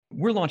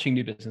we're launching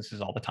new businesses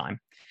all the time.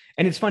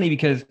 And it's funny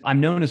because I'm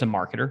known as a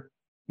marketer,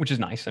 which is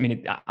nice. I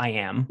mean, I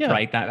am,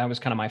 right? That was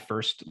kind of my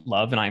first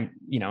love. And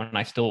and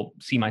I still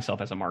see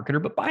myself as a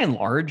marketer, but by and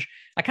large,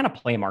 I kind of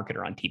play a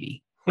marketer on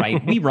TV,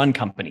 right? We run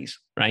companies,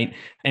 right?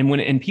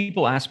 And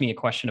people ask me a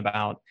question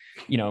about,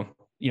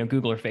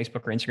 Google or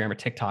Facebook or Instagram or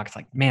TikTok, it's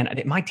like, man,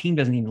 my team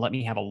doesn't even let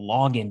me have a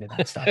login to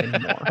that stuff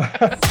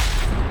anymore.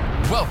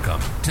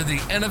 Welcome to The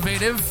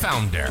Innovative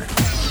Founder,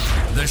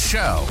 the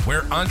show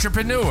where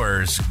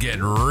entrepreneurs get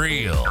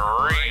real.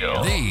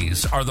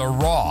 These are the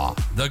raw,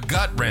 the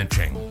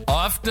gut-wrenching,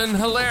 often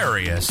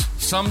hilarious,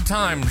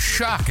 sometimes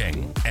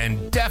shocking,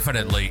 and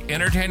definitely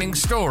entertaining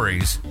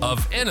stories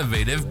of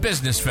innovative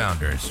business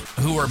founders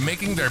who are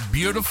making their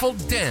beautiful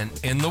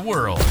dent in the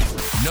world.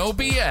 No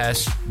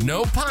BS,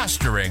 no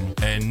posturing,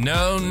 and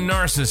no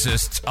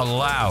narcissists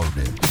allowed.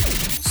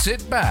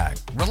 Sit back,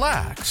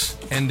 relax,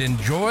 and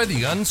enjoy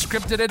the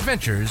unscripted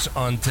adventures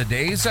on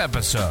today's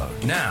episode.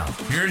 Now,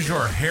 here's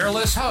your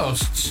hairless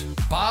hosts,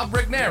 Bob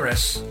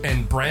Rigneris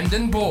and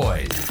Brandon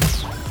Boyd.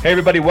 Hey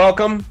everybody,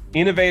 welcome.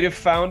 Innovative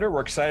Founder. We're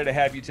excited to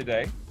have you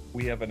today.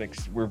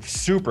 We're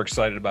super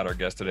excited about our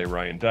guest today,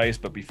 Ryan Deiss.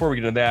 But before we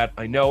get into that,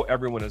 I know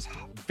everyone is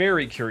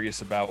very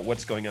curious about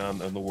what's going on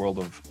in the world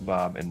of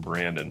Bob and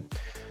Brandon.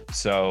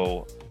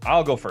 So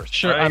I'll go first.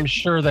 Sure, right? I'm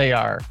sure they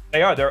are.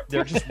 They are.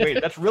 They're just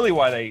waiting. That's really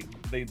why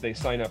they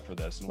sign up for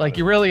this. Like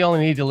you really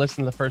only need to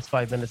listen to the first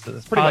 5 minutes of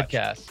this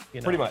podcast.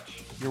 Pretty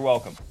much. You're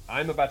welcome.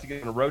 I'm about to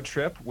get on a road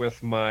trip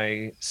with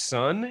my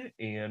son,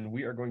 and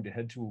we are going to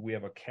head we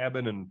have a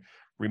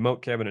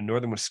remote cabin in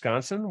northern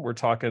Wisconsin. We're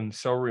talking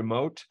so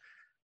remote.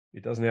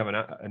 It doesn't have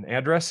an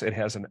address. It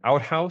has an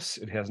outhouse.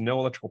 It has no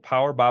electrical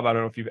power. Bob, I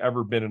don't know if you've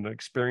ever been in an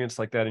experience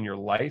like that in your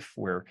life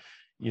where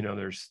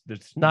there's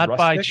not rustic.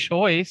 By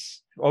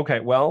choice. Okay,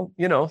 well,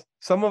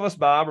 some of us,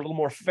 Bob, are a little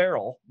more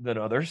feral than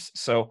others.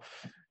 So,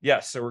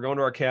 yes, so we're going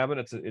to our cabin.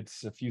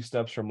 It's a few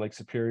steps from Lake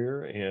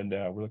Superior, and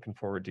we're looking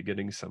forward to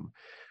getting some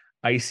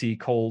icy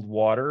cold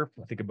water.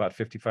 I think about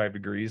 55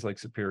 degrees Lake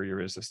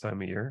Superior is this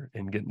time of year,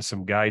 and getting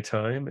some guy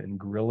time and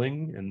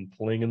grilling and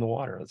playing in the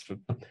water.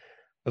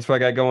 That's what I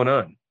got going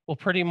on. Well,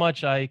 pretty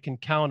much I can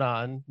count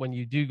on when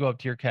you do go up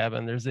to your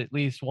cabin, there's at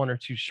least 1 or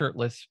 2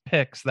 shirtless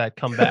pics that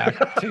come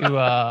back to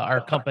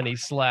our company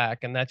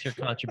Slack, and that's your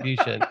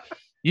contribution.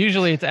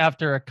 Usually it's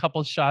after a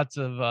couple shots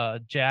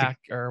of Jack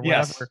or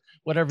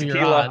whatever Tequila.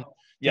 You're on.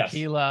 Yes.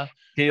 Tequila,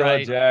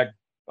 right? Jack,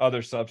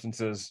 other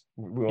substances.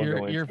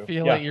 You're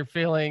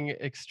feeling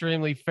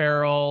extremely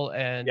feral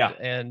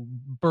and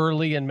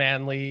burly and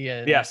manly,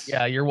 and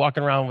you're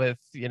walking around with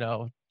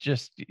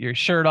just your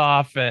shirt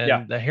off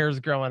and the hair's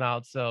growing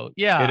out. So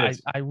I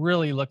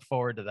really look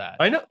forward to that.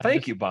 I know.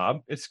 Thank you,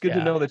 Bob. It's good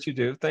to know that you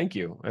do. Thank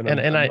you. And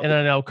I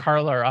know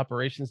Carla, our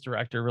operations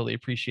director, really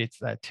appreciates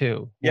that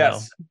too.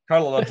 Yes,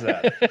 Carla loves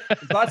that.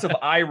 There's lots of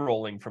eye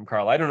rolling from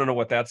Carla. I don't know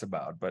what that's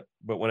about, but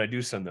when I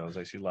do send those,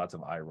 I see lots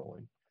of eye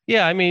rolling.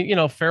 Yeah, I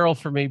mean, feral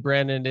for me,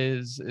 Brandon,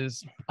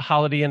 is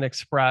Holiday Inn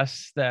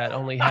Express that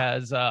only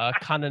has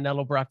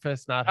continental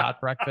breakfast, not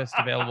hot breakfast,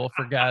 available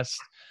for guests.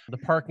 The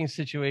parking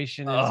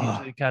situation is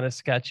usually kind of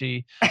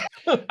sketchy.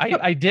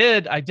 I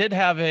did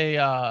have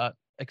a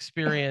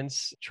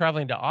experience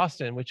traveling to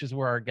Austin, which is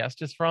where our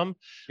guest is from.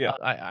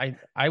 Yeah,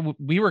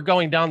 we were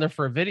going down there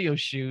for a video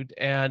shoot,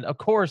 and of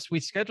course,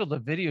 we scheduled a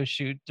video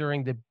shoot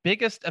during the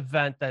biggest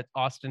event that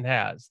Austin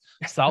has,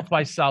 South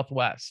by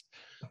Southwest.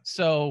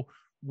 So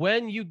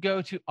when you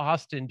go to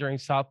Austin during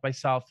South by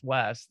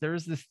Southwest,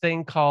 there's this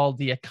thing called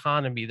the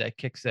economy that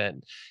kicks in.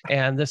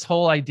 And this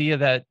whole idea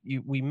that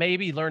we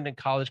maybe learned in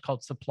college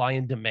called supply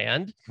and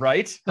demand.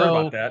 Right. Heard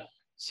about that.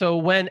 So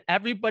when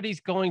everybody's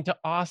going to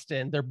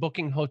Austin, they're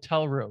booking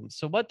hotel rooms.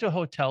 So what do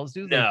hotels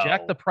do? They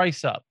jack the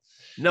price up.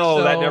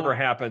 No, that never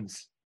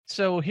happens.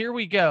 So here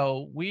we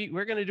go.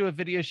 We're going to do a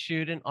video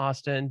shoot in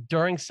Austin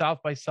during South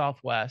by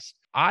Southwest.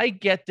 I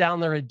get down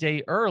there a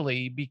day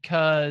early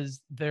because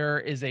there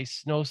is a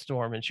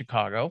snowstorm in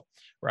Chicago,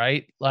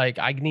 right? Like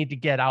I need to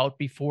get out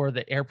before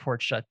the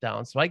airport shut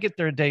down. So I get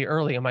there a day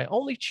early, and my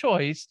only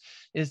choice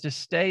is to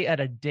stay at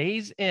a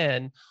Deiss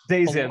Inn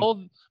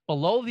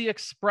below the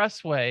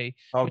expressway,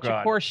 which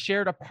of course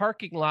shared a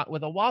parking lot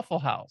with a Waffle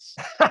House.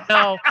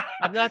 Now,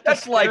 I'm not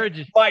That's like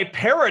my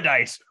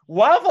paradise.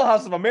 Waffle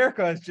House of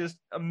America is just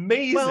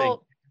amazing.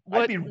 Well,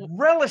 I'd be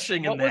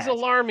relishing in that. What was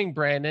alarming,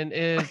 Brandon,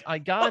 is I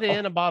got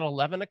in about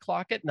 11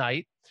 o'clock at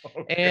night,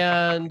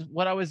 and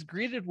what I was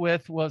greeted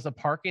with was a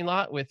parking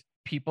lot with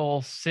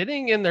people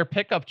sitting in their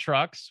pickup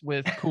trucks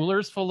with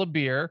coolers full of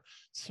beer,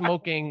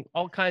 smoking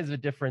all kinds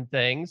of different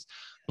things,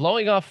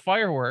 blowing off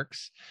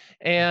fireworks,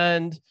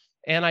 and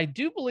I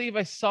do believe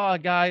I saw a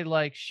guy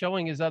like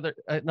showing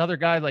another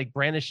guy like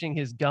brandishing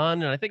his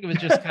gun, and I think it was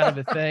just kind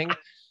of a thing.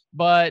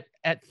 But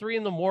at 3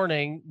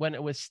 a.m, when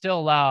it was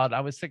still loud,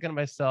 I was thinking to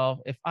myself,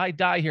 if I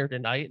die here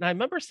tonight, and I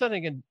remember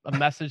sending a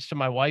message to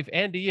my wife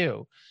and to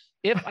you,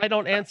 if I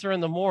don't answer in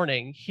the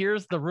morning,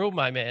 here's the room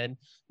I'm in.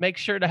 Make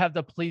sure to have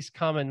the police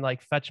come and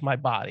like fetch my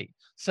body.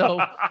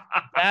 So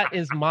that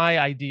is my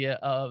idea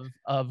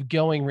of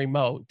going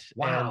remote.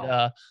 Wow.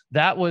 And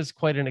that was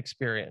quite an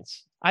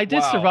experience. I did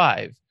Wow.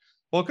 survive.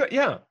 Well, good.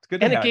 Yeah, it's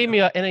good. And it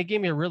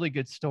gave me a really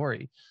good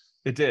story.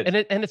 It did.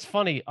 And it's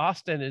funny.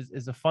 Austin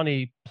is a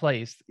funny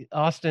place.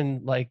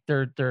 Austin, like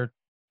their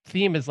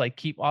theme is like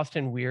keep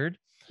Austin weird.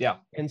 Yeah.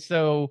 And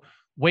so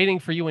waiting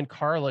for you and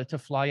Carla to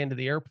fly into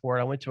the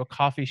airport, I went to a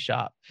coffee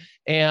shop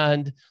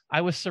and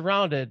I was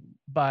surrounded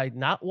by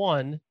not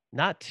one,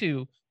 not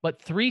two,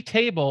 but 3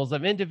 tables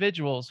of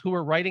individuals who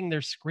were writing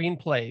their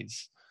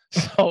screenplays.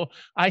 So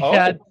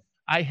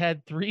I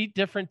had 3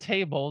 different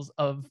tables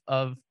of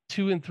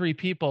 2 and 3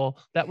 people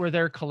that were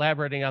there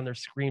collaborating on their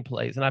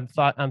screenplays. And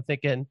I'm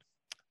thinking,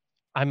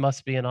 I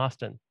must be in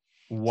Austin.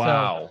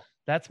 Wow. So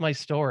that's my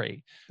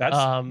story.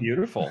 That's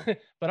beautiful.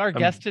 But our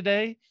guest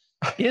today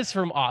is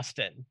from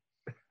Austin.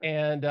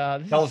 And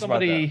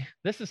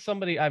this is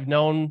somebody I've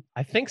known,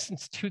 I think,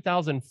 since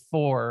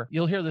 2004.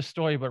 You'll hear the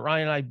story, but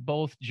Ryan and I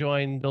both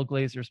joined Bill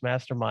Glazer's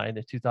mastermind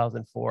in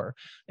 2004.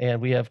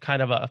 And we have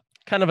kind of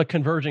a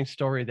converging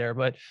story there.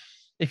 But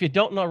if you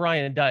don't know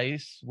Ryan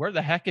Deiss, where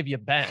the heck have you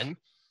been?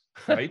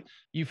 Right.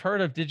 You've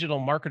heard of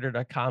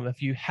digitalmarketer.com.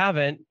 If you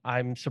haven't,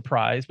 I'm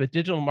surprised, but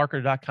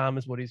digitalmarketer.com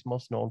is what he's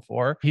most known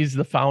for. He's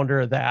the founder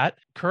of that.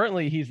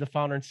 Currently, he's the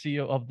founder and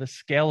CEO of the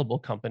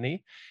Scalable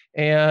Company,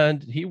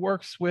 and he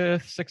works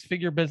with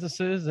 6-figure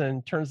businesses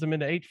and turns them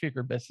into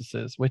 8-figure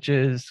businesses, which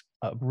is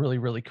a really,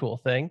 really cool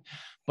thing.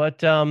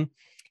 But,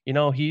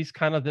 he's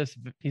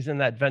he's in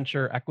that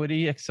venture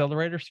equity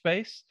accelerator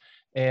space,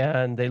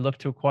 and they look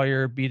to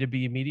acquire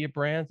B2B media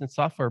brands and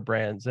software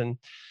brands. And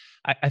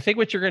I think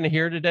what you're going to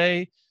hear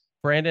today,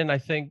 Brandon, I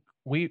think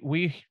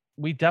we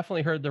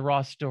definitely heard the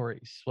raw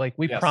stories. Like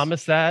we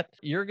promised that.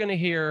 You're going to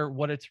hear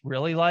what it's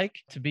really like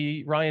to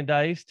be Ryan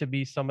Deiss, to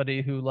be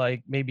somebody who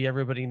like maybe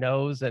everybody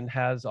knows and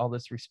has all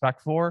this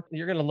respect for.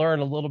 You're going to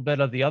learn a little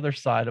bit of the other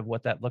side of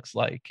what that looks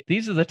like.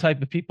 These are the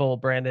type of people,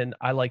 Brandon,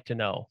 I like to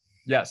know.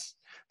 Yes.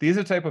 These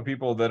are the type of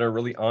people that are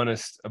really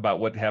honest about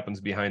what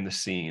happens behind the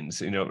scenes.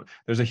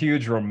 There's a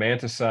huge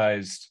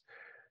romanticized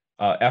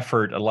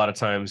effort a lot of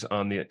times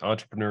on the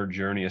entrepreneur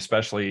journey,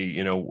 especially,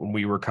 when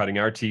we were cutting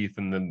our teeth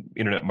in the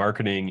internet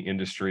marketing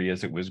industry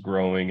as it was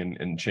growing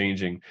and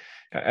changing.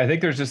 I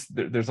think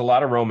there's a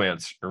lot of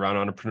romance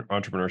around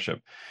entrepreneurship.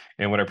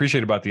 And what I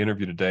appreciate about the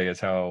interview today is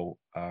how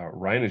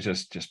Ryan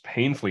is just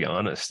painfully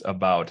honest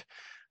about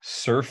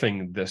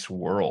surfing this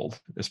world,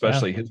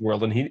 especially his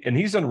world. And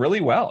he's done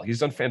really well. He's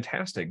done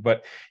fantastic,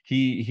 but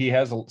he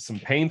has some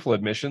painful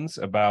admissions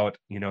about,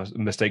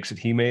 mistakes that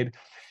he made.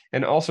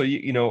 And also,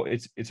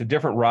 it's a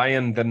different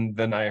Ryan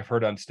than I have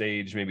heard on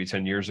stage maybe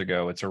 10 years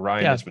ago. It's a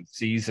Ryan that's been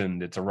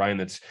seasoned. It's a Ryan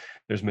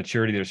there's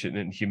maturity, there's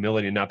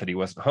humility. Not that he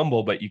wasn't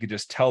humble, but you could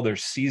just tell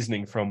there's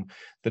seasoning from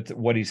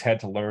what he's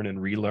had to learn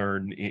and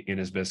relearn in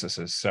his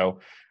businesses. So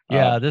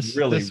this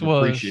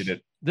appreciate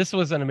it. This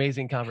was an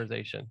amazing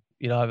conversation.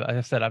 Like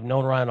I said, I've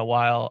known Ryan a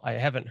while. I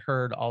haven't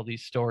heard all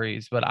these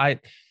stories,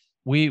 but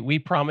we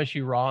promise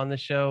you raw on the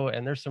show,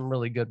 and there's some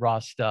really good raw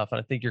stuff, and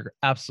I think you're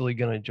absolutely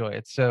going to enjoy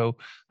it. So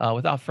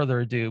without further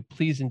ado,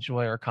 please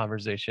enjoy our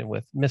conversation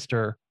with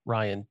Mr.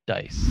 Ryan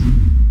Deiss.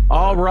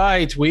 All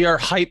right, we are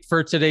hyped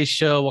for today's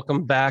show.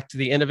 Welcome back to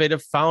the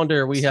Innovative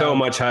Founder. We have so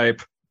much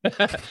hype.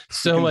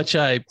 So much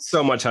hype.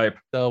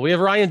 So we have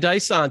Ryan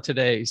Deiss on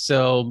today.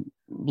 So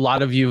a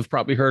lot of you have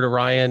probably heard of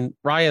Ryan.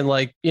 Ryan,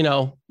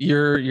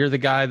 you're the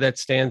guy that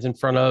stands in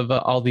front of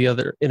all the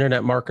other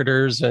internet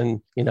marketers and,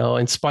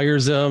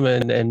 inspires them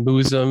and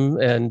moves them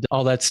and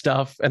all that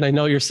stuff. And I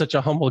know you're such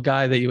a humble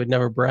guy that you would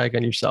never brag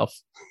on yourself.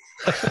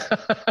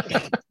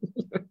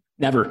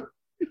 Never.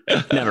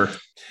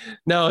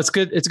 No, it's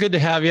good. It's good to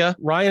have you.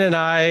 Ryan and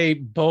I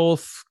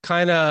both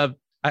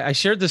I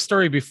shared this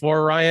story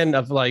before, Ryan,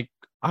 of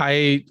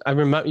I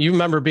remember, you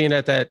remember being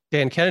at that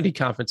Dan Kennedy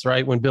conference,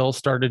 right? When Bill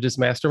started his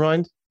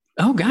mastermind.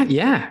 Oh God.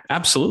 Yeah,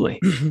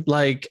 absolutely.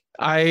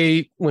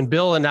 When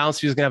Bill announced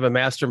he was going to have a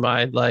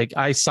mastermind,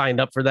 I signed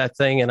up for that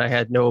thing and I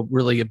had no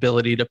really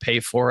ability to pay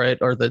for it,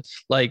 or the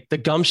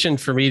gumption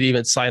for me to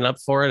even sign up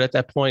for it at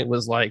that point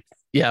was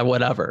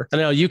whatever. I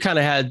know you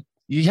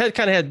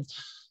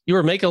you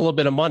were making a little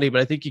bit of money,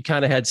 but I think you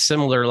kind of had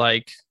similar,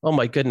 oh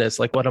my goodness,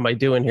 what am I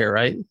doing here?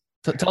 Right.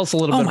 Tell us a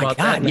little bit about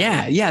that.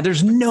 Yeah.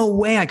 There's no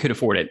way I could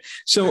afford it.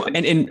 So,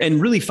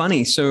 and really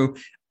funny. So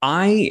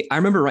I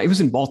remember, it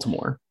was in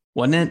Baltimore,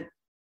 wasn't it?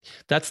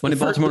 That's when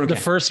Baltimore. The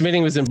first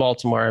meeting was in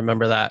Baltimore. I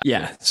remember that.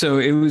 Yeah. So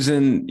it was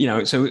in,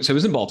 so it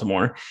was in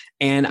Baltimore,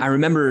 and I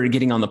remember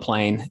getting on the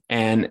plane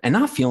and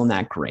not feeling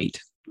that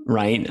great.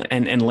 Right.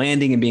 And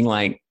landing and being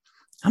like,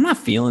 I'm not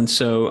feeling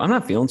so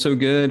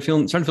good.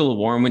 Starting to feel a little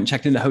warm. Went and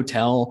checked in the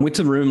hotel, went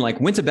to the room,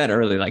 went to bed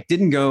early,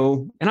 didn't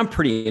go. And I'm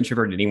pretty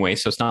introverted anyway.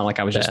 So it's not like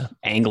I was just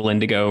angling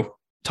to go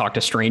talk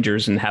to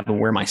strangers and have them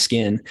wear my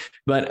skin.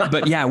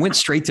 But yeah, I went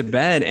straight to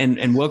bed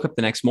and woke up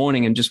the next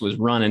morning and just was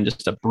running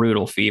just a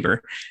brutal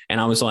fever. And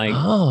I was like,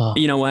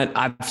 you know what?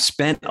 I've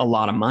spent a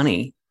lot of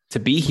money to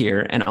be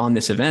here and on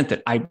this event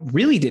that I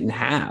really didn't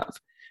have.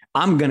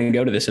 I'm going to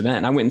go to this event.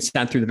 And I went and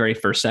sat through the very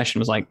first session,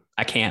 was like,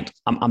 I can't,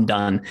 I'm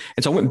done.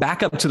 And so I went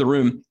back up to the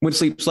room, went to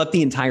sleep, slept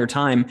the entire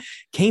time,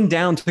 came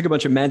down, took a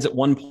bunch of meds at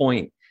one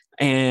point,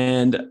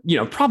 and,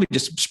 probably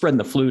just spreading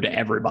the flu to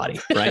everybody.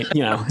 Right.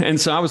 And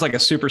so I was like a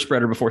super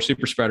spreader before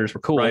super spreaders were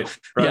cool. Right.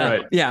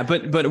 Yeah.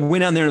 But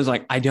went down there and was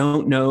like, I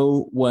don't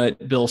know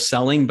what Bill's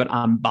selling, but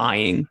I'm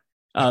buying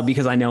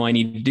because I know I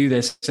need to do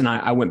this. And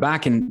I went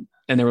back and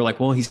they were like,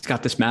 well, he's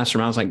got this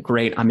mastermind. I was like,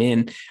 great, I'm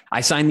in.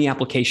 I signed the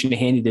application,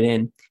 handed it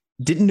in,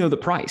 didn't know the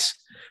price.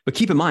 But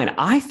keep in mind,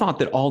 I thought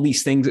that all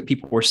these things that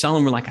people were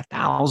selling were like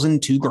 $1,000,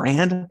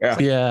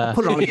 $2,000. Yeah. I'll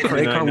put it on a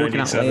credit card, working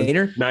out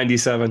later.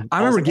 97. I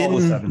remember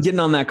getting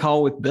on that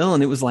call with Bill,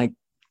 and it was like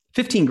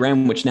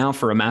 $15,000, which now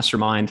for a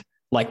mastermind,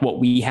 like what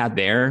we had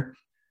there,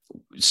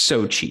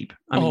 so cheap.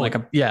 I mean,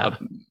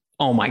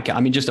 oh my God. I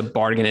mean, just a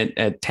bargain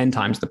at 10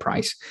 times the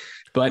price.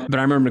 But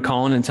I remember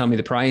calling and telling me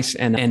the price,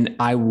 and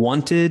I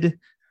wanted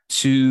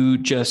to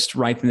just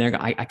right then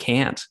there, I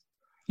can't.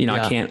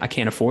 I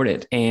can't afford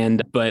it.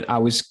 But I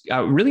was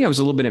a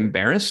little bit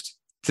embarrassed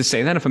to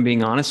say that, if I'm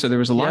being honest. So there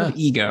was a lot of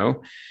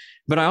ego,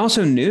 but I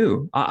also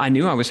knew I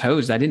was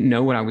hosed. I didn't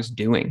know what I was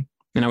doing,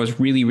 and I was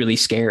really, really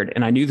scared.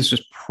 And I knew this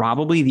was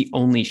probably the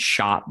only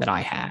shot that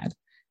I had.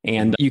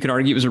 And you could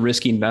argue it was a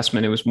risky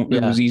investment. It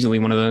was easily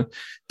one of the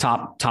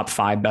top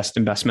 5 best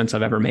investments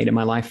I've ever made in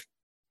my life.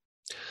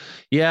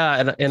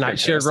 Yeah. And I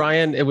shared,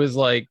 Ryan, it was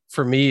like,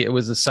 for me, it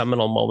was a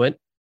seminal moment.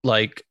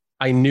 Like,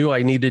 I knew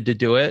I needed to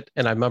do it.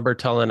 And I remember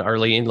telling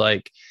Arlene,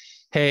 like,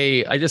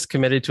 hey, I just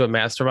committed to a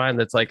mastermind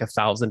that's like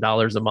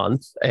 $1,000 a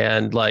month.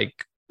 And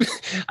like,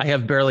 I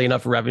have barely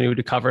enough revenue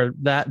to cover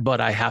that,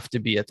 but I have to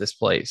be at this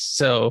place.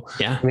 So,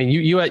 yeah, I mean,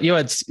 you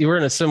were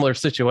in a similar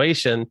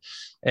situation,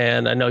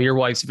 and I know your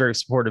wife's very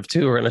supportive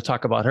too. We're going to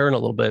talk about her in a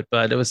little bit,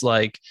 but it was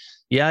like,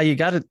 yeah, you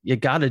got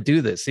to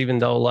do this, even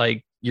though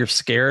like you're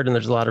scared and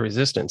there's a lot of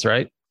resistance,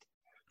 right?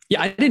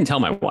 Yeah, I didn't tell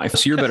my wife.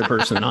 So you're a better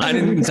person than I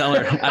didn't tell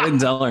her. I didn't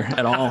tell her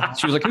at all.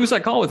 She was like, "Who's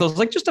that call with?" I was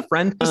like, "Just a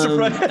friend."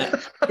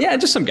 Yeah,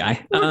 just some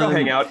guy. Go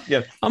hang out.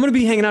 Yeah, I'm going to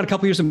be hanging out a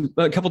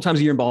couple times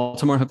a year in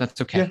Baltimore. I hope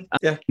that's okay.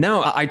 Yeah.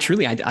 No, I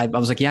truly, I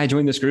was like, yeah, I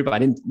joined this group.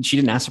 She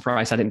didn't ask the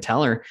price. I didn't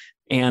tell her.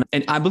 And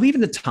I believe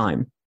at the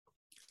time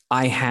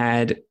I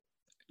had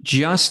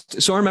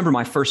so I remember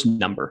my first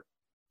number.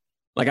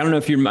 Like, I don't know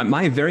if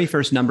my very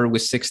first number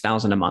was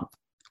 6,000 a month.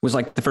 Was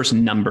like the first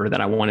number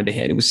that I wanted to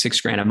hit. It was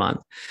 $6,000 a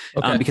month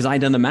because I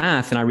had done the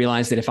math and I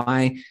realized that if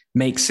I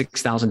make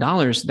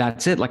 $6,000,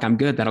 that's it. Like, I'm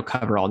good. That'll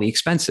cover all the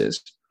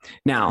expenses.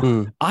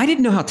 Now, I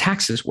didn't know how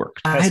taxes worked.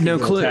 I had no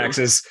clue.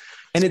 Taxes.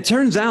 And it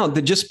turns out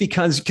that just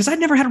because I'd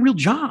never had a real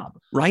job.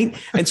 Right.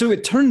 And so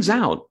it turns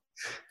out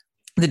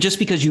that just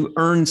because you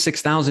earn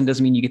 6,000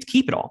 doesn't mean you get to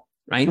keep it all.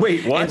 Right.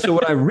 Wait, what? And so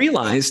what I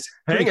realized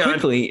pretty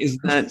quickly is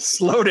that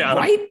slow down,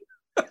 right?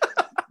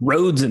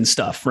 Roads and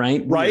stuff.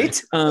 Right.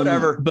 Right.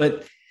 Whatever.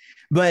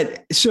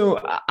 But so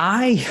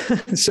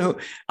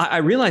I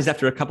realized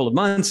after a couple of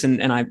months,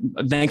 and I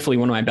thankfully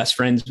one of my best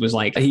friends was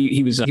like,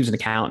 he was an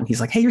accountant.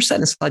 He's like, "Hey, you're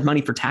setting aside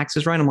money for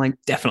taxes, right?" I'm like,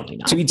 "Definitely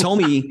not." So he told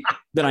me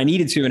that I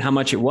needed to and how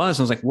much it was.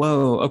 I was like,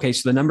 "Whoa, okay."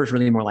 So the number is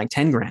really more like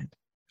 10 grand.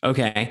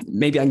 Okay,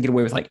 maybe I can get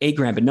away with like 8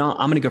 grand, but no,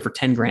 I'm going to go for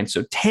 10 grand.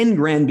 So 10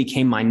 grand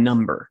became my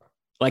number.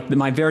 Like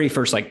my very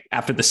first, like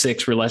after the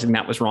 6, realizing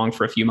that was wrong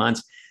for a few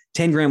months,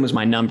 10 grand was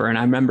my number. And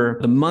I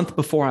remember the month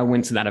before I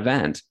went to that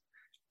event,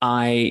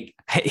 I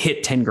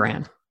hit 10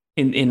 grand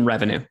in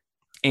revenue.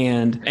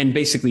 And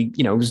basically,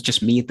 it was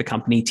just me at the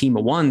company, team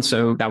of 1.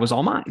 So that was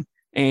all mine.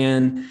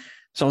 And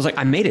so I was like,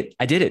 I made it.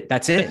 I did it.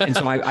 That's it. And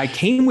so I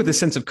came with a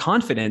sense of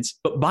confidence,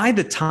 but by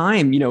the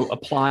time,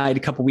 applied,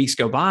 a couple of weeks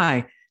go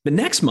by, the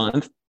next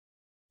month,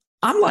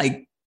 I'm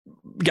like,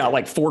 got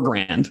like 4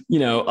 grand,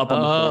 up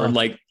on the board,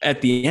 like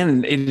at the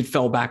end, it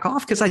fell back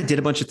off because I did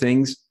a bunch of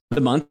things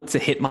the month to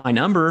hit my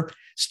number,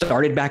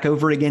 started back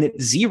over again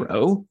at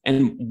 0.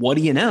 And what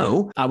do you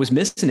know? I was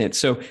missing it.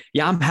 So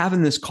yeah, I'm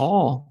having this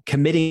call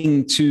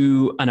committing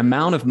to an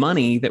amount of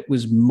money that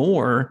was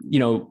more,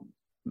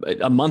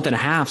 a month and a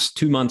half,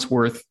 2 months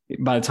worth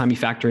by the time you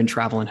factor in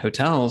travel and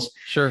hotels.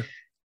 Sure.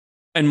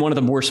 And one of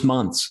the worst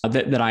months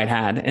that I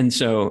had. And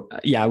so,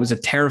 yeah, it was a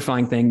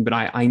terrifying thing, but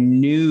I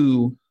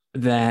knew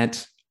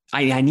that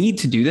I need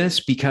to do this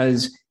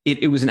because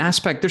it was an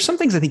aspect. There's some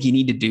things I think you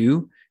need to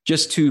do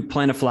just to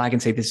plant a flag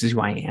and say, this is who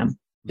I am.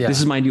 Yeah.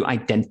 This is my new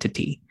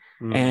identity.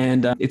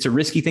 And it's a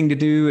risky thing to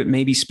do. It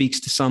maybe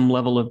speaks to some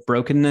level of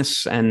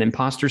brokenness and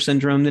imposter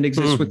syndrome that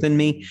exists within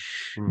me,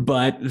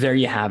 but there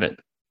you have it.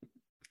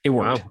 It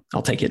worked. Wow.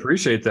 I'll take it.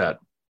 Appreciate that.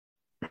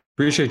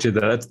 Appreciate you.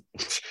 That.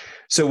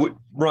 So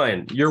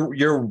Ryan,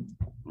 your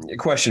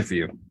question for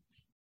you.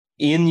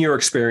 In your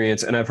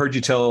experience, and I've heard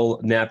you tell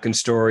Napkin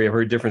story, I've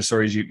heard different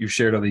stories you've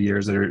shared over the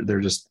years they're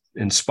just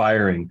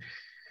inspiring.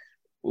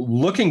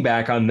 Looking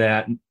back on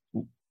that,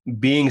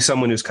 being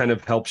someone who's kind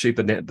of helped shape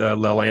the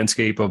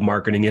landscape of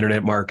marketing,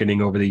 internet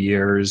marketing over the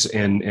years,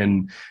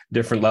 and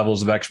different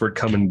levels of expert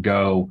come and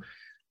go,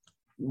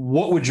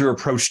 what would your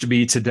approach to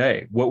be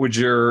today? What would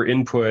your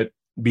input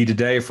be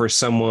today for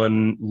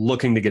someone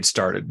looking to get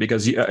started?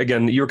 Because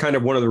again, you're kind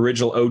of one of the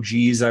original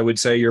OGs, I would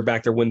say. You're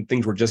back there when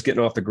things were just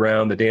getting off the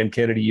ground, the Dan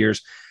Kennedy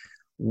years.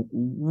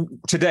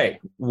 today,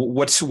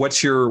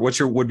 what's your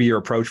would be your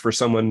approach for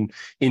someone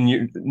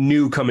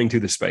new coming to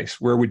the space?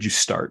 Where would you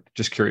start?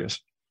 Just curious.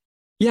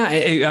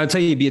 Yeah, I'll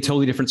tell you, it'd be a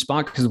totally different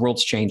spot because the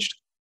world's changed.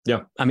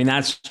 Yeah. I mean,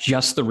 that's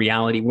just the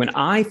reality. When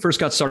I first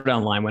got started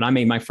online, when I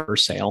made my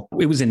first sale,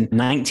 it was in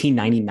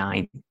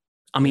 1999.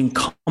 I mean,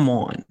 come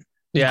on.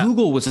 Yeah.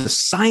 Google was a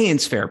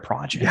science fair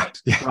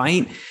project,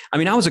 right? I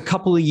mean, I was a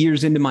couple of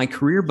years into my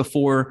career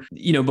before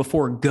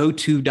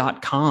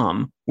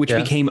goto.com, which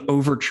became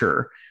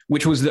Overture,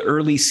 which was the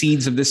early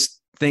seeds of this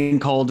thing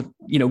called,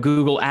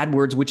 Google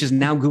AdWords, which is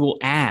now Google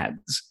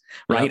Ads,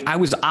 right? Yep. I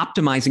was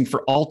optimizing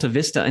for Alta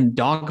Vista and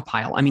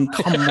Dogpile. I mean,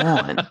 come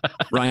on,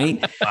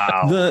 right?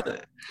 Wow.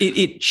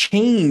 It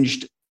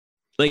changed.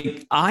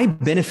 Like, I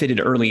benefited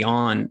early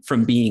on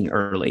from being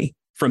early,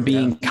 from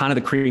being kind of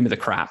the cream of the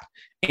crop.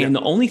 And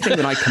the only thing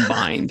that I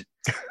combined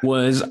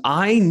was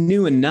I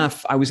knew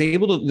enough. I was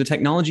able to, the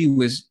technology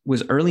was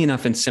early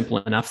enough and simple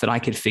enough that I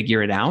could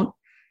figure it out.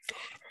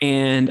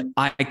 And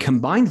I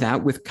combined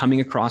that with coming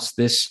across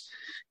this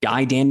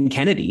guy, Dan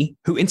Kennedy,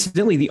 who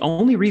incidentally, the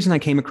only reason I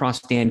came across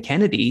Dan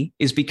Kennedy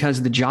is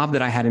because the job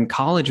that I had in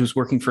college was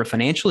working for a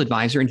financial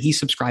advisor and he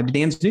subscribed to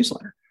Dan's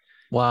newsletter.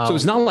 Wow. So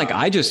it's not like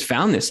I just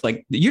found this.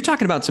 Like, you're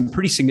talking about some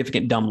pretty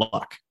significant dumb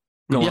luck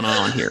going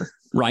on here.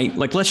 Right?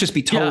 Like, let's just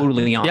be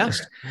totally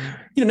honest.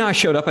 Yeah. Now I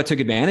showed up, I took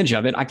advantage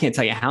of it. I can't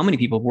tell you how many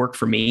people have worked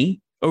for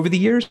me over the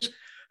years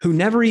who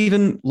never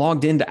even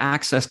logged in to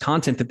access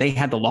content that they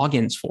had the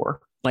logins for.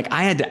 Like,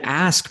 I had to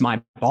ask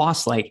my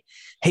boss, like,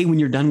 hey, when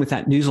you're done with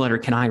that newsletter,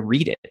 can I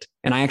read it?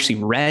 And I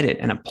actually read it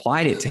and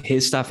applied it to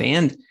his stuff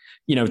and,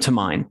 to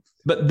mine.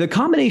 But the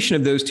combination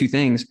of those two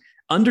things,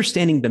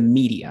 understand the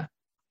medium,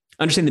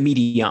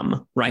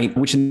 right?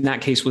 Which in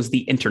that case was the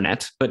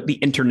internet, but the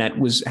internet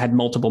had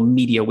multiple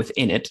media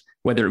within it,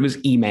 whether it was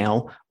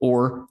email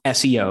or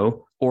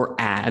SEO or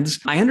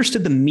ads. I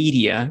understood the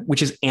media,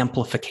 which is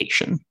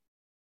amplification,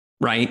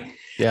 right?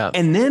 Yeah.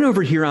 And then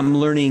over here, I'm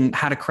learning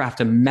how to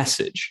craft a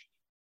message,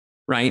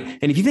 right?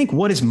 And if you think,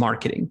 what is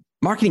marketing?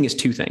 Marketing is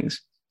two things.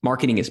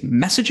 Marketing is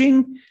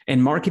messaging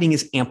and marketing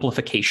is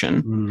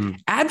amplification. Mm.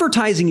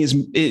 Advertising is,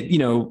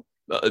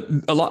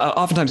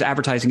 oftentimes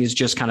advertising is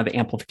just kind of the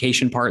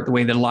amplification part, the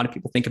way that a lot of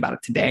people think about it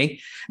today.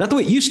 Not the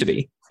way it used to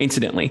be,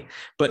 incidentally,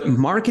 but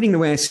marketing, the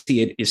way I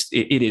see it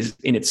is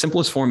in its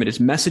simplest form, it is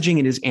messaging,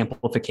 it is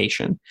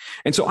amplification.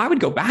 And so I would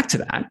go back to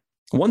that.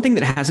 One thing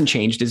that hasn't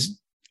changed is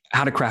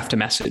how to craft a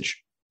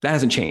message. That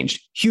hasn't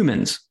changed.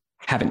 Humans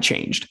haven't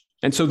changed.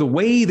 And so the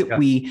way that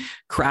we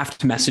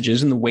craft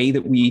messages and the way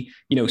that we,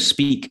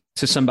 speak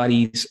to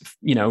somebody's,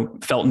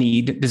 felt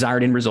need,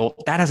 desired end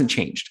result, that hasn't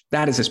changed.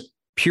 That is as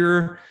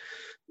pure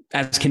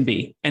as can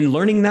be. And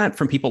learning that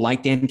from people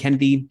like Dan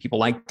Kennedy, people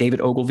like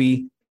David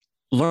Ogilvy,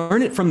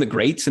 learn it from the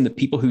greats and the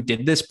people who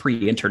did this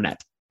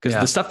pre-internet, because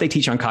the stuff they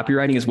teach on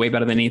copywriting is way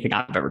better than anything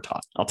I've ever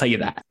taught. I'll tell you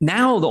that.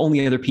 Now, the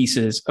only other piece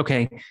is,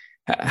 okay,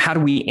 how do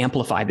we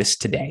amplify this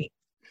today?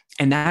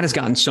 And that has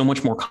gotten so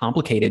much more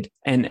complicated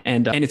and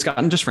it's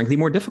gotten just frankly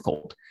more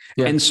difficult.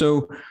 Yeah. And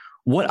so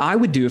what I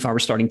would do if I were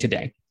starting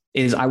today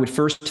is I would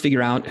first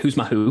figure out who's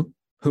my who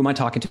am I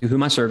talking to? Who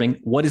am I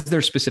serving? What is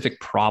their specific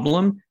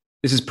problem?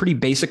 This is pretty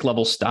basic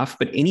level stuff,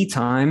 but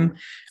anytime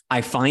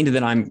I find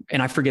that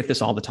and I forget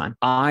this all the time,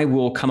 I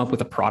will come up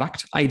with a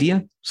product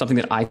idea, something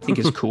that I think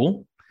is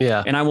cool.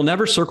 Yeah. And I will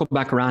never circle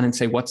back around and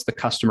say, what's the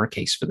customer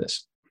case for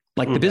this?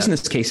 Like the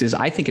business case is,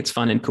 I think it's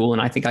fun and cool,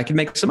 and I think I can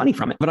make some money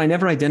from it, but I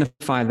never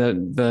identify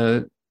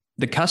the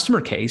customer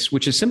case,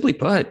 which is simply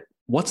put,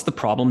 what's the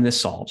problem this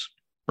solves,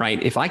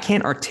 right? If I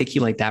can't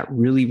articulate that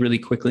really, really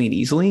quickly and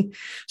easily,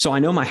 so I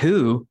know my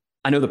who,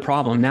 I know the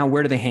problem. Now,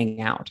 where do they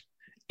hang out?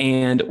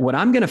 And what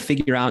I'm going to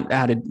figure out,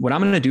 what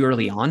I'm going to do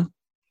early on,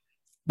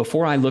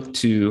 before I look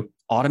to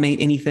automate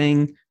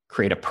anything,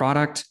 create a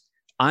product,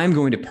 I'm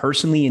going to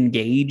personally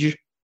engage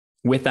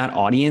with that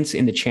audience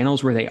in the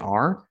channels where they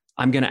are.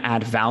 I'm going to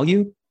add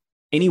value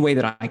any way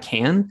that I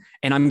can.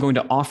 And I'm going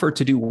to offer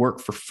to do work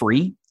for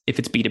free if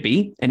it's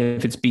B2B. And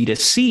if it's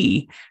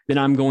B2C, then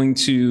I'm going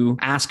to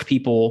ask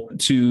people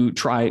to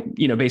try,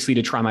 basically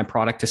to try my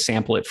product, to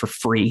sample it for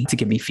free, to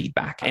give me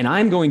feedback. And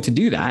I'm going to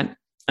do that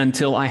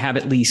until I have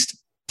at least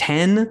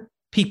 10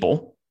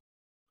 people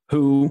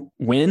who,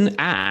 when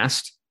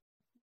asked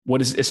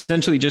what is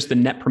essentially just the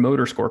net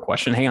promoter score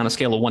question, hey, on a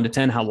scale of 1 to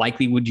 10, how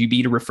likely would you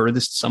be to refer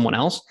this to someone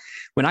else?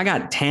 When I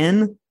got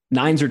 10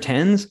 9s or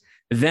 10s,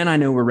 then I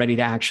know we're ready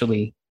to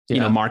actually,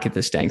 market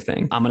this dang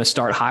thing. I'm going to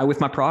start high with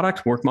my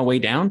product, work my way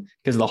down,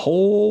 because the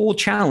whole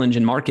challenge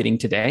in marketing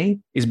today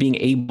is being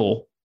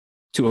able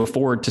to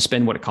afford to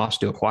spend what it costs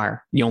to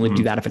acquire. You only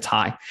do that if it's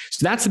high.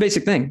 So that's the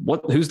basic thing.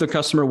 Who's the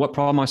customer? What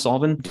problem am I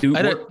solving? Do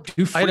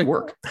free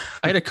work.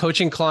 I had a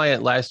coaching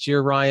client last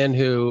year, Ryan,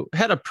 who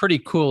had a pretty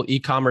cool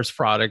e-commerce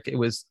product. It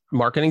was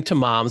marketing to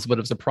moms, but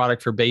it was a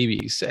product for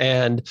babies.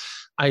 And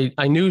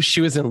I knew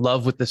she was in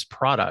love with this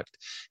product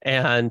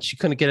and she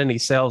couldn't get any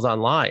sales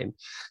online.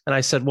 And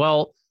I said,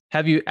 well,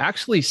 have you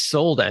actually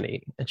sold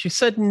any? And she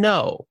said,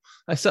 no.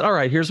 I said, all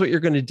right, here's what you're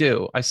going to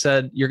do. I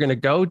said, you're going to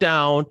go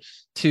down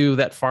to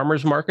that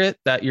farmer's market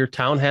that your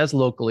town has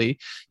locally.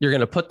 You're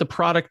going to put the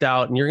product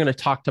out and you're going to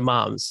talk to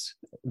moms.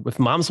 With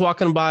moms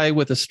walking by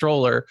with a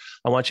stroller,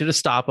 I want you to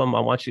stop them. I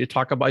want you to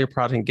talk about your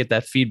product and get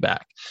that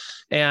feedback.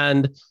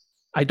 And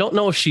I don't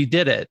know if she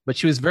did it, but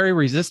she was very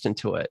resistant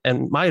to it.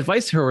 And my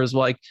advice to her was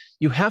like,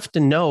 you have to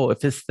know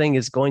if this thing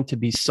is going to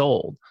be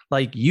sold.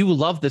 Like, you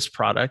love this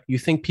product, you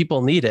think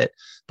people need it,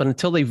 but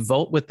until they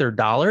vote with their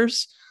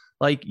dollars,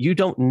 like, you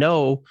don't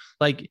know,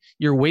 like,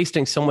 you're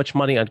wasting so much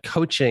money on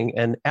coaching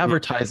and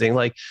advertising.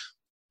 Like,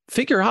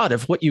 figure out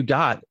if what you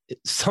got,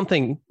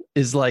 something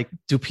is like,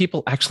 do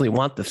people actually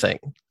want the thing?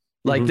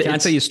 Like, can I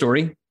tell you a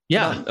story?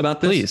 Yeah,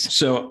 about this? Please.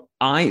 So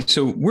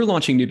we're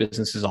launching new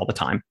businesses all the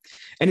time.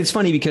 And it's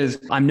funny because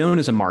I'm known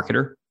as a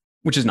marketer,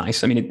 which is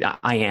nice. I mean,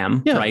 I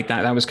am, right?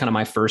 That was kind of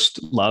my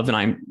first love.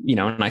 And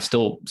and I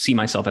still see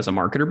myself as a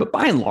marketer, but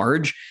by and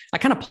large, I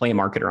kind of play a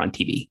marketer on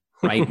TV,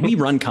 right? We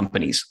run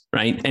companies,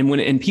 right?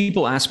 And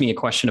people ask me a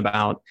question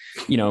about,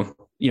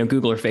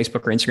 Google or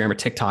Facebook or Instagram or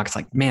TikTok, it's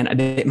like,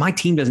 man, my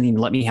team doesn't even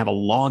let me have a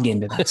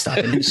login to that stuff.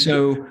 And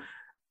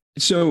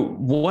so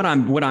what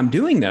I'm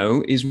doing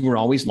though, is we're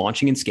always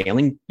launching and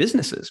scaling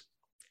businesses.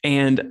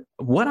 And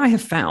what I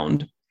have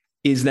found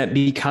is that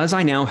because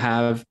I now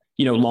have,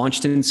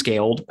 launched and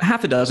scaled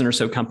half a dozen or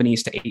so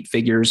companies to 8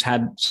 figures,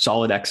 had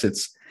solid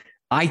exits,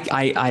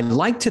 I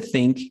like to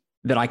think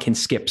that I can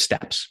skip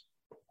steps.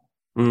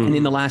 And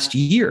in the last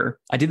year,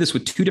 I did this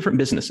with 2 different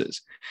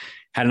businesses.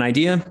 Had an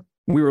idea.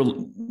 We were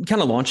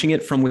kind of launching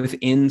it from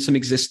within some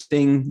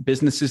existing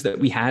businesses that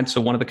we had.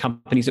 So one of the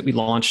companies that we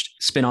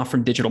launched, spin off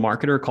from Digital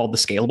Marketer, called The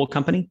Scalable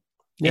Company.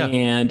 Yeah.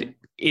 And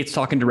it's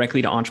talking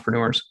directly to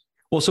entrepreneurs.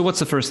 Well, so what's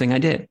the first thing I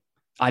did?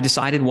 I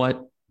decided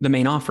what the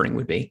main offering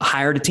would be. I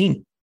hired a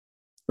team,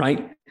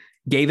 right?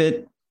 Gave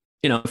it,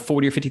 $40,000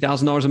 or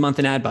 $50,000 a month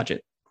in ad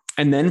budget,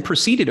 and then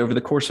proceeded over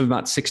the course of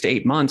about 6 to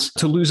 8 months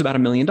to lose about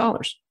 $1 million.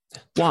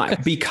 Why?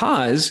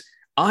 Because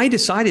I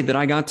decided that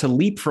I got to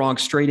leapfrog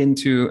straight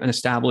into an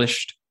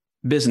established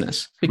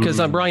business. Because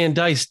I'm Ryan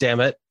Deiss, damn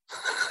it.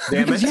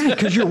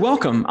 Because you're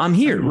welcome. I'm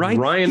here, right?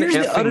 Here's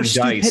the utter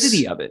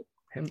stupidity of it.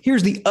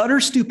 Here's the utter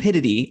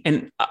stupidity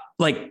and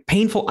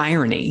painful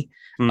irony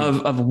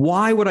of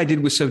why what I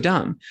did was so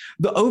dumb.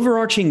 The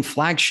overarching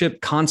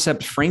flagship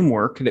concept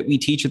framework that we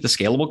teach at the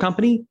Scalable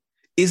Company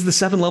is the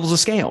 7 levels of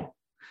scale.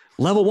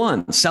 Level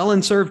 1, sell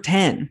and serve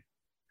 10.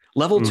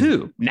 Level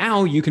 2,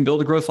 now you can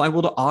build a growth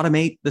flywheel to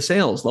automate the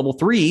sales. Level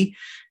 3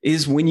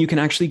 is when you can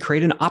actually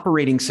create an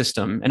operating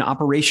system and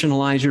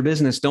operationalize your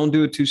business. Don't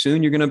do it too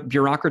soon. You're going to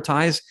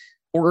bureaucratize,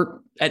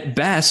 or at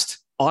best,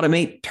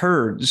 automate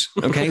turds.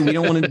 Okay. We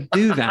don't want to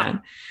do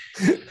that.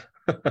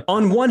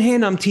 On one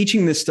hand, I'm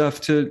teaching this stuff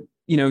to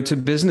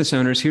business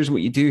owners. Here's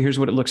what you do. Here's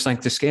what it looks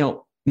like to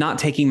scale, not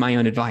taking my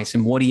own advice.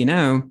 And what do you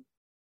know?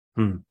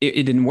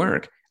 It didn't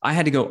work. I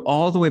had to go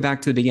all the way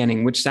back to the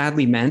beginning, which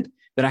sadly meant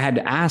that I had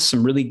to ask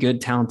some really good,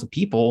 talented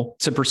people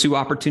to pursue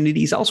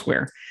opportunities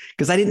elsewhere,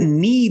 because I didn't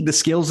need the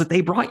skills that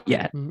they brought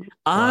yet. Wow.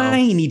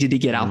 I needed to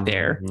get out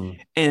there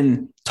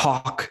and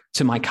talk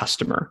to my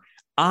customer.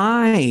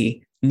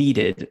 I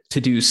needed to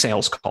do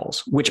sales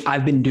calls, which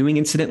I've been doing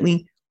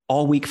incidentally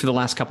all week for the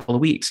last couple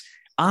of weeks.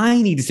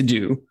 I needed to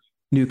do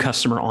new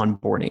customer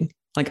onboarding.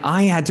 Like,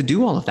 I had to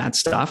do all of that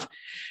stuff.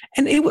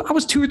 And I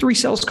was 2 or 3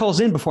 sales calls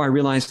in before I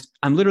realized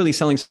I'm literally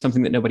selling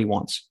something that nobody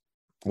wants.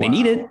 They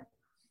need it.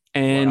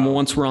 And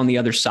once we're on the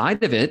other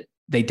side of it,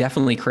 they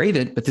definitely crave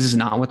it, but this is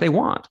not what they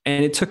want.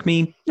 And it took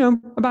me,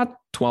 about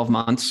 12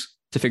 months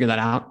to figure that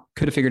out.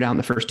 Could have figured it out in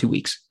the first 2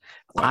 weeks.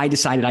 I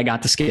decided I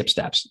got to skip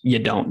steps. You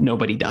don't.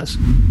 Nobody does.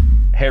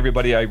 Hey,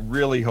 everybody. I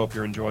really hope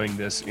you're enjoying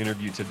this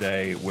interview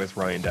today with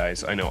Ryan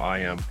Deiss. I know I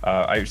am.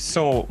 I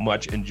so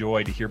much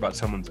enjoy to hear about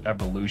someone's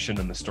evolution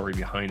and the story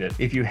behind it.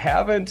 If you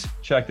haven't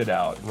checked it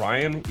out,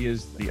 Ryan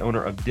is the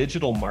owner of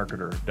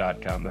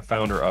digitalmarketer.com, the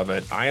founder of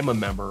it. I am a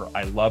member.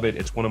 I love it.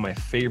 It's one of my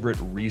favorite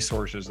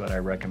resources that I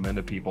recommend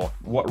to people.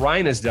 What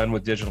Ryan has done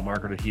with Digital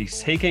Marketer, he's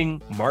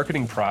taking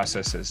marketing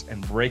processes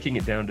and breaking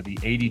it down to the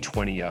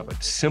 80-20 of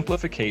it.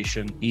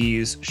 Simplification,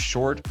 ease,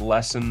 short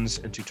lessons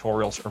and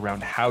tutorials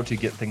around how to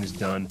get things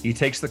done. He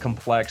takes the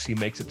complex, he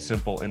makes it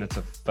simple, and it's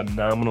a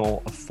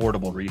phenomenal,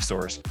 affordable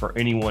resource for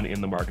anyone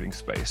in the marketing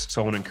space.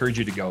 So I want to encourage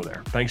you to go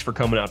there. Thanks for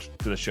coming out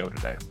to the show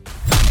today.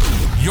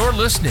 You're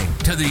listening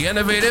to The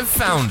Innovative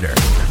Founder.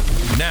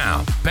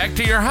 Now, back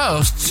to your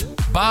hosts,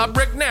 Bob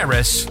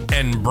Rignaris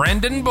and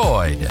Brandon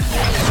Boyd.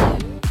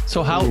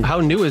 So how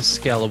new is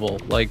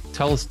Scalable? Like,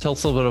 tell us a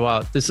little bit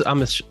about this.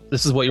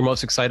 This is what you're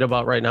most excited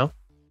about right now?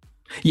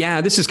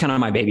 Yeah, this is kind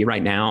of my baby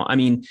right now. I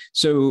mean,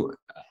 so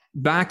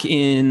back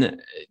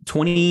in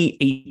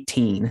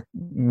 2018,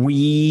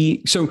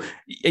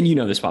 and you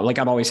know this, Bob, like,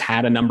 I've always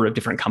had a number of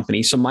different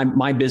companies. So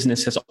my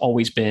business has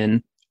always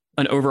been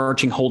an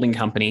overarching holding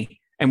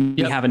company, and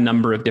we have a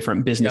number of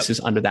different businesses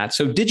under that.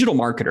 So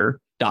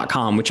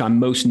digitalmarketer.com, which I'm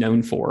most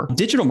known for,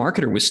 Digital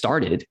Marketer was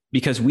started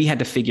because we had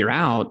to figure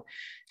out,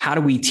 how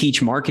do we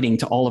teach marketing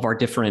to all of our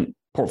different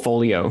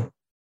portfolio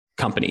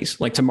companies,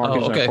 like to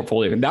market our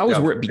portfolio. That was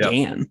where it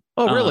began.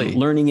 Oh, really?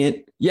 Learning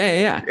it.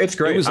 Yeah. It's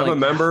great. I'm a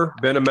member,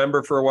 been a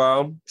member for a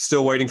while,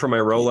 still waiting for my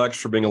Rolex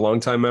for being a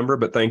longtime member,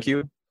 but thank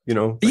you.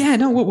 Yeah,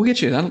 no, we'll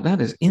get you.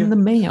 That is in the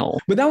mail.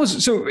 But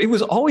it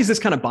was always this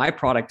kind of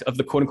byproduct of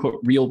the quote unquote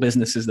real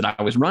businesses that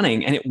I was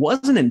running. And it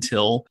wasn't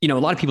until, a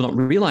lot of people don't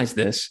realize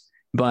this,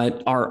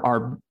 but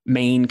our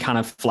main kind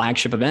of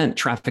flagship event,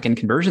 Traffic and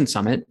Conversion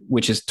Summit,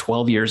 which is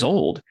 12 years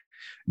old,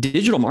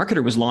 Digital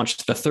Marketer was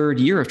launched the third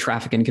year of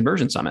Traffic and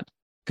Conversion Summit,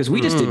 because we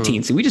just did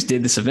teens. We just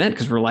did this event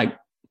because we're like,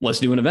 let's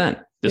do an event.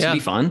 This will be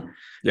fun.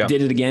 Yeah.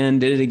 Did it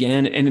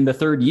again. And in the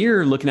third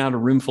year, looking at a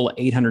room full of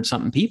 800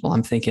 something people,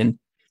 I'm thinking,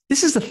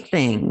 this is the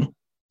thing.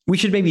 We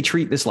should maybe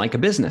treat this like a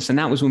business. And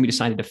that was when we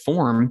decided to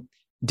form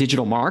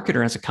Digital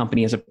Marketer as a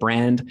company, as a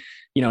brand,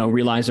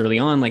 realized early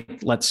on,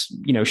 like, let's,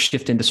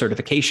 shift into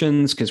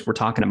certifications because we're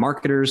talking to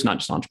marketers, not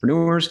just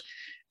entrepreneurs.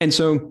 And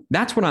so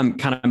that's what I'm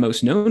kind of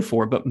most known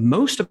for. But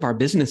most of our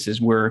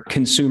businesses were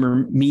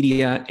consumer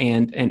media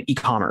and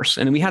e-commerce.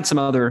 And then we had some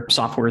other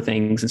software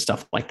things and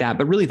stuff like that.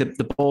 But really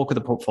the bulk of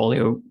the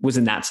portfolio was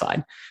in that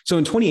side. So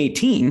in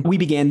 2018, we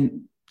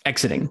began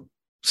exiting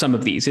some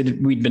of these.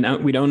 We'd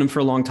owned them for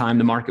a long time.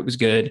 The market was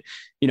good.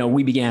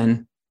 We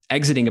began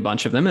exiting a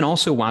bunch of them, and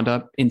also wound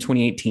up in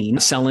 2018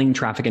 selling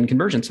Traffic and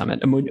Conversion Summit,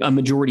 a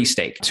majority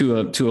stake to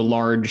a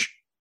large,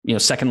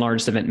 second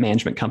largest event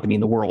management company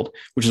in the world,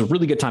 which is a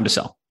really good time to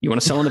sell. You want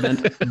to sell an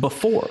event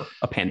before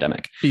a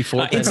pandemic.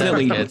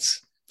 Incidentally,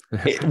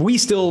 we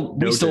still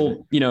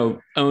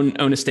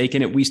own a stake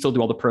in it. We still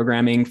do all the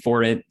programming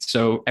for it.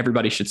 So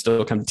everybody should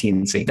still come to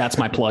TNC. That's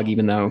my plug,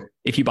 even though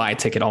if you buy a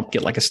ticket, I'll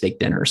get like a steak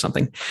dinner or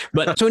something.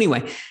 But so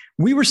anyway,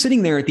 we were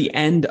sitting there at the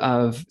end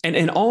of,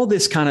 and all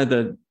this kind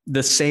of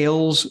the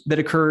sales that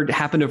occurred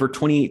happened over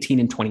 2018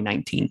 and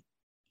 2019.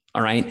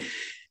 All right.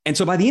 And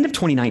so by the end of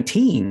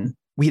 2019,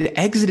 we had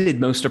exited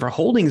most of our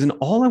holdings, and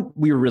all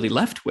we were really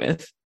left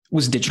with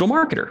was Digital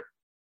Marketer.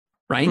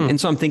 Right.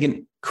 And so I'm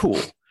thinking, cool.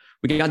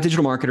 We got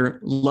Digital Marketer,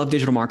 love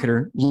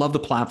the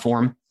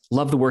platform,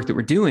 love the work that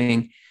we're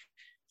doing.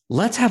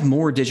 Let's have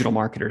more digital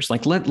marketers.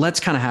 Like let's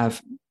kind of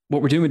have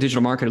what we're doing with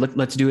Digital Marketer.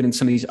 Let's do it in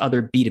some of these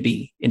other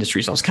B2B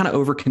industries. I was kind of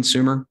over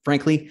consumer,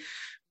 frankly.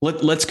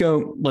 Let's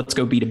go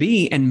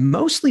B2B. And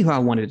mostly who I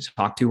wanted to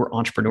talk to were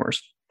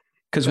entrepreneurs.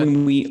 Because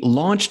when we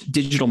launched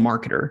Digital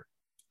Marketer,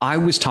 I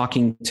was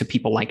talking to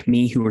people like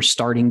me who are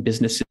starting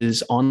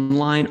businesses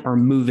online or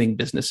moving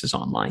businesses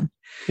online.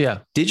 Yeah.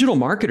 Digital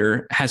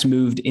Marketer has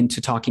moved into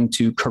talking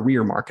to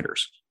career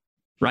marketers,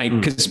 right?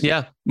 Because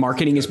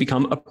marketing has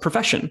become a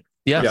profession.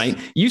 Yeah. Right.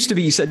 Used to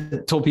be, you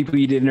told people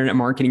you did internet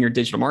marketing or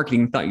digital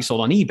marketing, thought you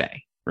sold on eBay.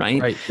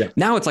 Right. Yeah.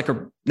 Now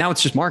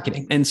it's just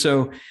marketing. And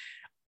so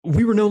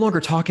we were no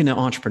longer talking to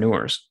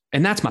entrepreneurs,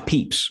 and that's my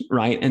peeps.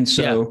 Right. And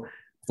so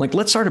like,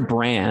 let's start a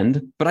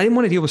brand, but I didn't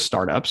want to deal with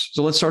startups.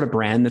 So let's start a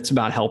brand that's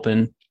about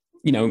helping,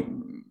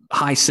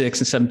 high 6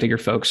 and 7 figure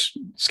folks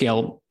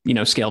scale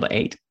to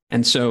 8.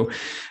 And so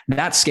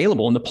that's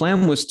scalable. And the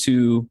plan was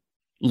to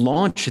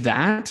launch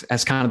that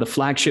as kind of the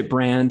flagship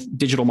brand.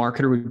 Digital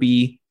Marketer would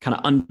be kind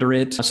of under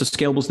it. So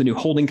Scalable is the new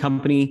holding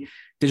company.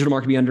 Digital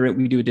Marketer would be under it.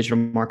 We do a Digital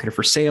Marketer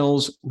for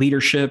sales,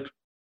 leadership,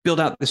 build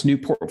out this new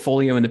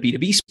portfolio in the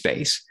B2B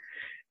space.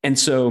 And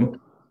so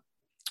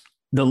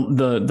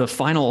the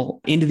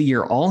final end of the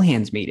year all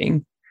hands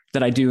meeting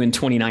that I do in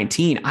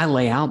 2019, I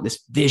lay out this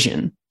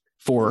vision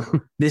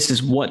for this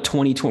is what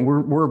 2020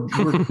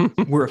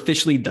 we're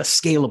officially the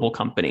scalable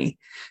company,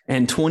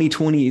 and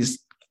 2020 is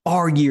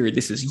our year.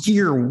 This is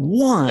year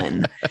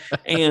one.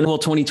 And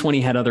 2020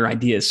 had other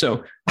ideas.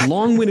 So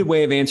long-winded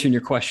way of answering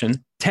your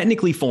question,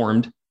 technically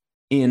formed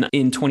in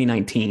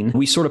 2019.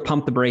 We sort of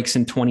pumped the brakes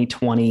in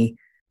 2020.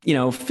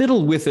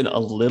 Fiddled with it a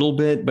little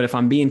bit, but if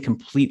I'm being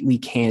completely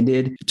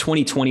candid,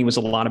 2020 was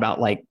a lot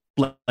about like,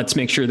 let's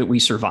make sure that we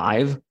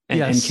survive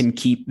and can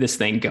keep this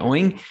thing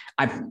going.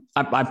 I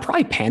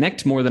probably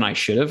panicked more than I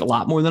should have, a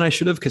lot more than I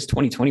should have, because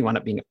 2020 wound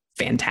up being a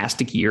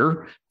fantastic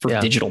year for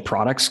digital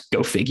products.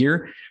 Go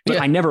figure. But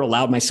I never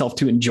allowed myself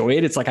to enjoy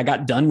it. It's like I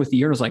got done with the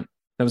year. I was like,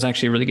 that was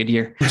actually a really good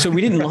year. So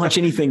we didn't launch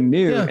anything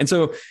new. And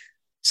so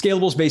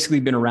Scalable's basically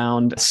been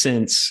around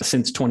since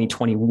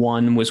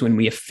 2021 was when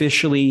we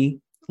officially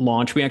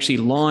launched. We actually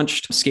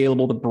launched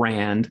Scalable, the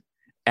brand,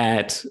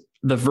 at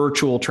the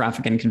virtual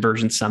Traffic and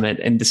Conversion Summit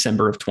in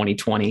December of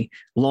 2020,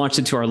 launched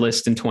it to our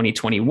list in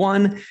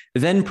 2021,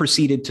 then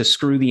proceeded to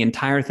screw the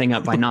entire thing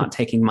up by not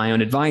taking my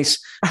own advice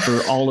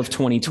for all of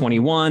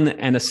 2021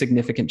 and a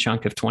significant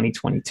chunk of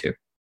 2022.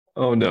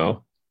 Oh,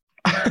 no.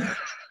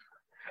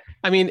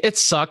 I mean, it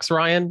sucks,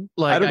 Ryan.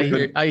 Like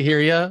I hear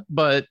you,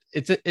 but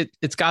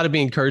it's got to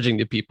be encouraging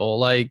to people.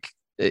 Like,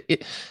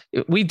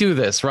 we do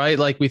this, right?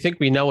 Like we think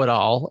we know it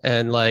all,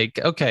 and like,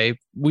 okay,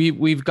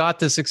 we've got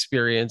this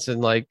experience,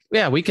 and like,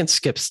 we can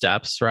skip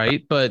steps,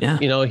 right? But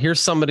here's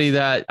somebody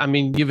that, I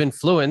mean, you've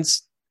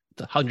influenced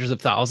hundreds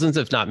of thousands,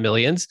 if not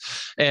millions,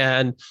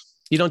 and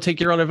you don't take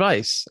your own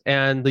advice,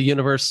 and the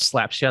universe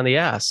slaps you on the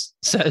ass,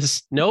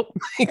 says, nope,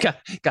 you got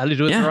to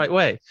do it the right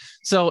way.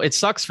 So it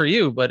sucks for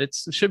you, but it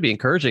should be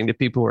encouraging to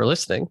people who are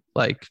listening.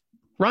 Like,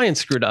 Ryan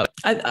screwed up.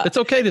 It's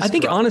okay to I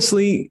think screw up.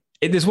 honestly,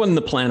 this wasn't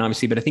the plan,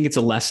 obviously, but I think it's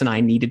a lesson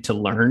I needed to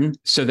learn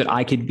so that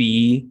I could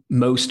be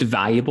most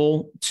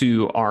valuable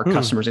to our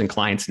customers and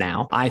clients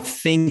now. I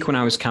think when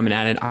I was coming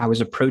at it, I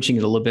was approaching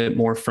it a little bit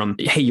more from,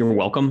 hey, you're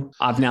welcome.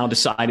 I've now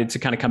decided to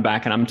kind of come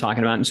back and I'm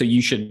talking about it. And so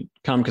you should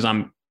come because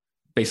I'm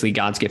basically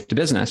God's gift to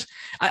business.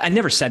 I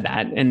never said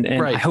that. And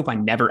I hope I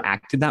never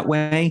acted that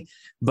way,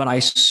 but I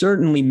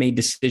certainly made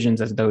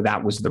decisions as though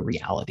that was the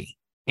reality.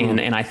 And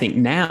I think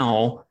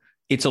now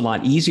it's a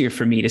lot easier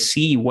for me to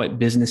see what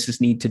businesses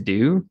need to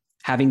do.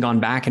 Having gone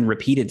back and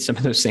repeated some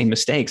of those same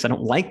mistakes, I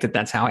don't like that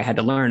that's how I had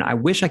to learn. I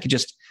wish I could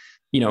just,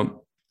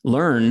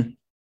 learn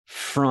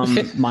from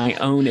my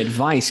own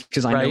advice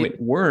because I know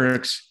it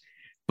works.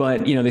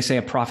 But, they say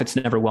a prophet's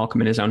never welcome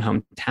in his own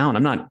hometown.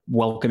 I'm not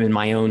welcome in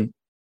my own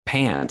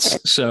pants.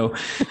 So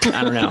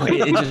I don't know.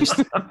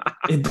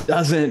 It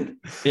doesn't.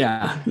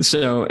 Yeah.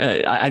 So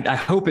I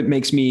hope it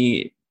makes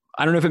me,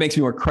 I don't know if it makes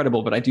me more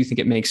credible, but I do think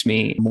it makes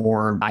me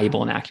more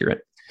valuable and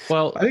accurate.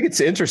 Well, I think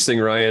it's interesting,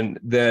 Ryan,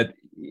 that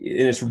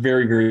and it's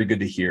very, very good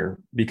to hear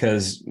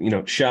because,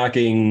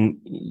 shocking,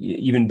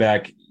 even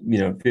back,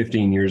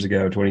 15 years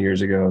ago, 20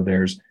 years ago,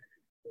 there's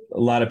a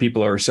lot of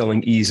people are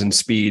selling ease and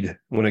speed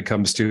when it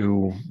comes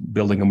to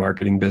building a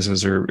marketing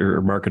business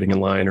or marketing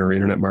online or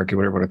internet marketing,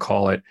 whatever you want to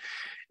call it.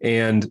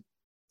 And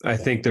I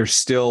think there's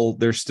still,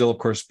 of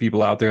course,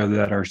 people out there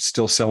that are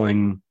still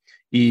selling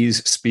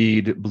ease,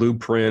 speed,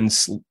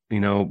 blueprints,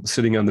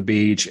 sitting on the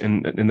beach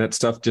and that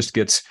stuff just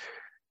gets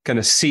kind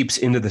of seeps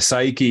into the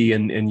psyche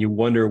and you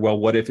wonder, well,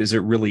 what if, is it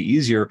really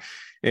easier?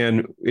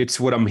 And it's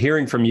what I'm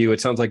hearing from you. It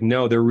sounds like,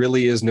 no, there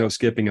really is no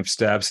skipping of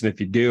steps. And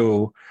if you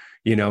do,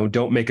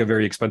 don't make a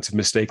very expensive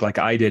mistake like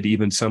I did,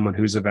 even someone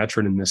who's a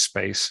veteran in this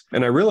space.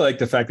 And I really like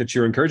the fact that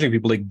you're encouraging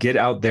people to get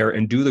out there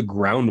and do the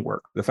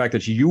groundwork. The fact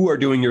that you are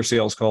doing your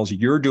sales calls,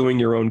 you're doing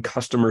your own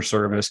customer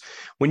service.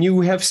 When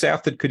you have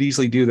staff that could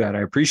easily do that, I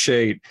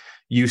appreciate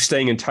you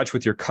staying in touch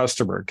with your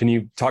customer. Can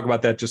you talk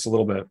about that just a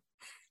little bit?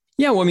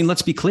 Yeah. Well, I mean,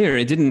 let's be clear.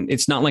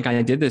 It's not like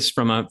I did this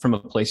from a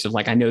place of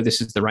like, I know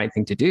this is the right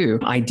thing to do.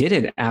 I did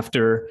it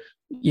after,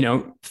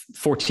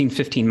 14,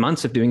 15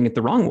 months of doing it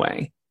the wrong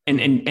way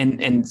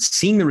and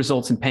seeing the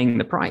results and paying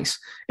the price.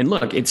 And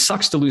look, it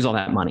sucks to lose all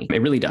that money.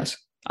 It really does.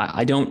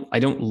 I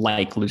don't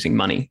like losing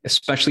money,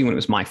 especially when it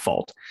was my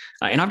fault.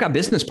 And I've got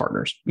business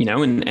partners,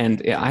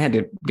 and I had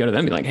to go to them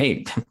and be like,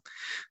 hey,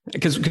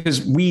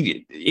 because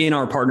we in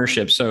our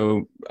partnership,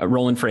 so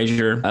Roland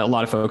Frazier, a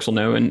lot of folks will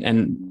know,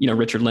 and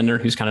Richard Lindner,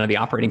 who's kind of the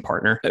operating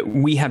partner,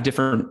 we have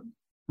different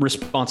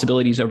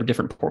responsibilities over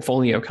different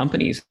portfolio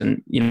companies,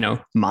 and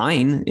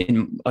mine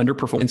in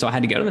underperform. And so I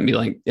had to go to them and be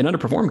like, it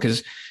underperformed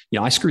because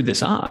I screwed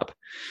this up.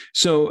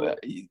 So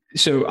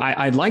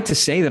I'd like to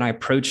say that I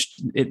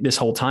approached it this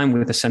whole time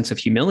with a sense of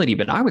humility,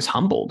 but I was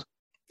humbled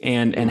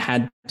and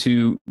had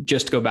to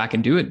just go back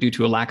and do it due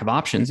to a lack of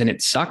options, and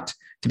it sucked.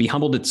 To be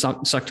humbled, it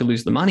sucked to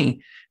lose the money,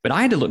 but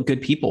I had to look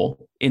good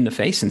people in the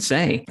face and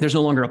say, there's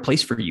no longer a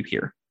place for you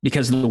here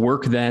because the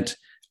work that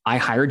I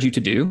hired you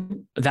to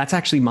do, that's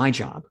actually my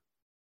job.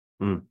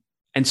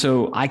 And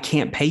so I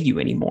can't pay you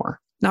anymore.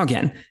 Now,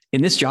 again,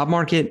 in this job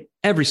market,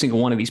 every single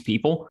one of these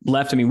people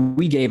left. I mean,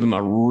 we gave them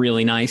a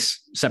really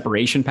nice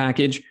separation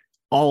package.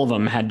 All of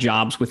them had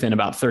jobs within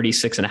about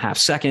 36 and a half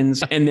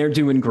seconds and they're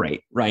doing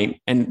great.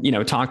 Right. And,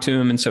 talk to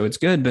them. And so it's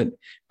good,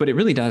 but it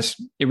really does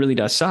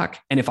suck.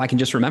 And if I can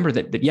just remember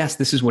that yes,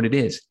 this is what it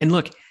is. And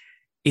look,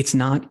 it's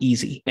not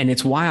easy. And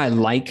it's why I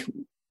like, at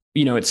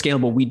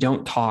Scalable, we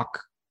don't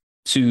talk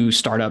to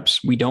startups.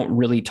 We don't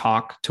really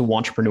talk to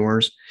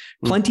entrepreneurs.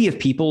 Plenty of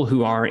people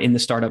who are in the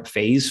startup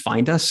phase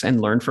find us and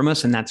learn from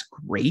us. And that's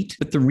great.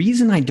 But the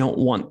reason I don't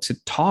want to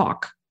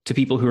talk to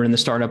people who are in the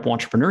startup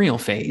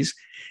entrepreneurial phase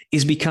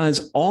is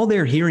because all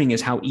they're hearing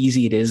is how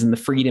easy it is and the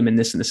freedom and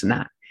this and this and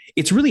that.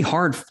 It's really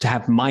hard to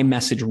have my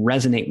message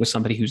resonate with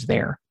somebody who's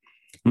there.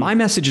 My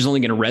message is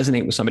only going to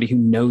resonate with somebody who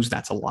knows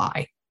that's a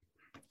lie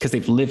because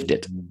they've lived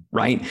it,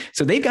 right?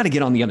 So they've got to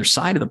get on the other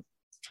side of of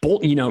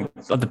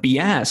the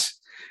BS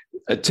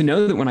to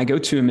know that when I go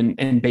to them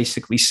and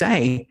basically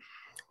say,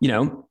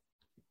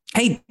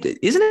 hey,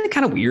 isn't it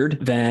kind of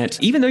weird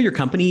that even though your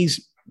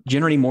company's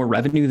generating more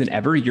revenue than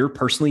ever, you're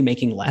personally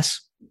making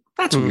less?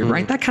 That's weird,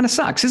 right? That kind of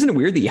sucks. Isn't it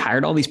weird that you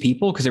hired all these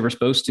people because they were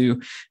supposed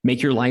to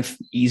make your life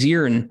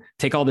easier and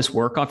take all this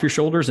work off your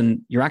shoulders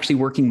and you're actually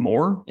working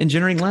more and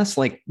generating less?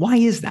 Like, why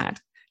is that?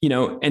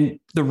 And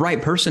the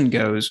right person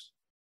goes,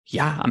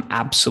 yeah, I'm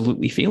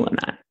absolutely feeling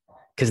that.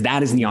 Because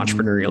that is the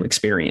entrepreneurial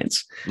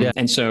experience. Yeah.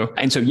 And so,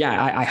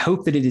 I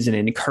hope that it is an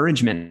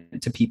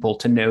encouragement to people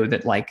to know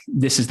that like,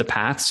 this is the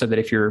path so that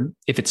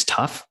if it's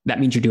tough, that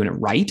means you're doing it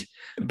right.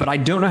 But I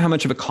don't know how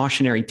much of a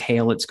cautionary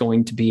tale it's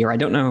going to be, or I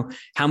don't know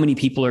how many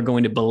people are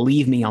going to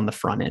believe me on the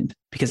front end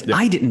because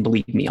I didn't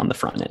believe me on the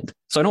front end.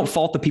 So I don't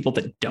fault the people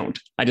that don't.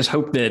 I just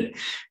hope that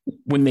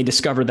when they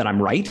discover that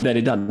I'm right, that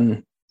it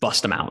doesn't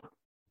bust them out.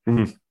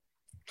 Mm-hmm.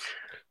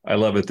 I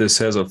love it. This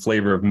has a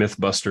flavor of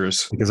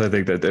Mythbusters because I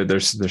think that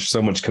there's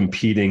so much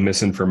competing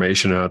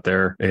misinformation out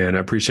there, and I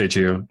appreciate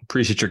your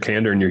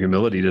candor and your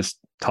humility just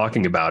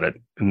talking about it,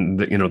 and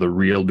the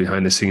real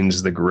behind the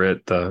scenes, the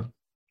grit,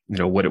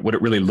 what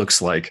it really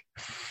looks like.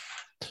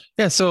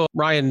 Yeah. So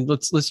Ryan,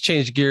 let's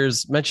change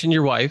gears. Mention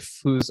your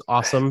wife, who's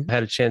awesome. I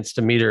had a chance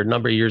to meet her a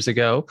number of years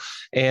ago,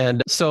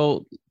 and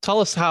so tell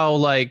us how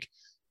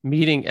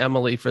meeting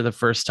Emily for the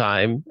first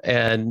time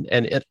and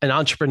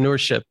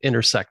entrepreneurship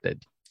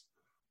intersected.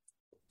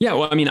 Yeah,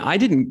 well, I mean,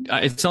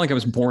 it's not like I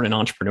was born an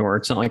entrepreneur.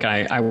 It's not like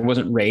I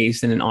wasn't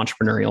raised in an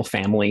entrepreneurial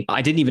family.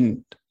 I didn't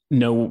even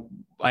know,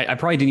 I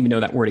probably didn't even know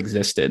that word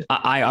existed.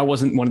 I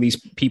wasn't one of these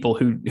people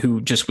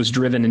who just was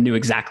driven and knew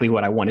exactly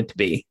what I wanted to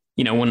be.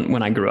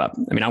 When I grew up,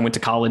 I mean, I went to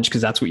college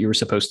because that's what you were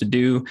supposed to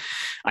do.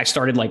 I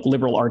started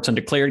liberal arts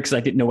undeclared because I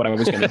didn't know what I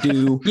was going to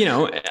do.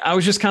 I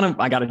was just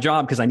I got a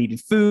job because I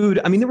needed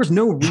food. I mean, there was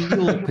no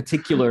real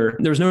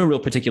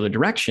particular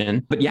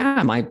direction. But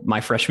yeah, my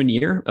freshman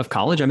year of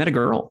college, I met a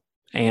girl.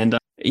 And,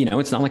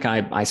 it's not like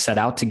I set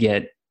out to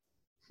get,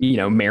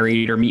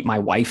 married or meet my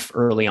wife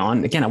early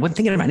on. Again, I wasn't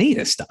thinking about any of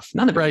this stuff.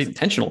 None of it was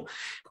intentional.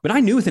 But I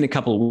knew within a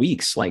couple of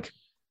weeks,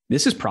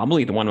 this is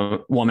probably the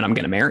one woman I'm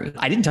going to marry.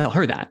 I didn't tell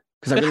her that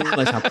because I didn't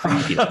realize how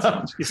creepy that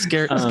sounds. You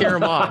scare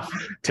them off.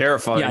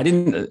 Terrifying. Yeah,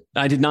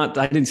 I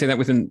didn't say that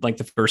within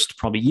the first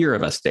probably year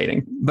of us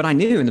dating. But I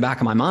knew in the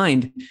back of my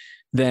mind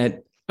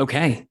that,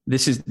 okay,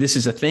 this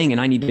is a thing. And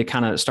I need to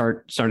kind of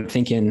start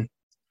thinking,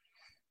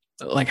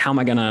 how am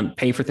I going to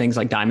pay for things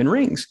like diamond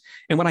rings?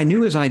 And what I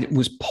knew is I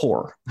was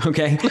poor.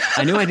 Okay.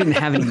 I knew I didn't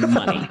have any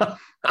money.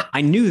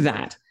 I knew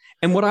that.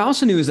 And what I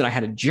also knew is that I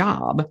had a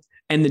job,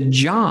 and the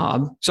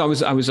job. So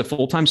I was a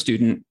full-time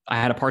student. I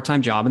had a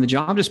part-time job, and the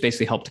job just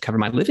basically helped to cover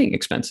my living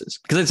expenses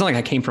because it's not like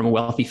I came from a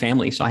wealthy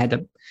family. So I had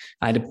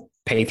to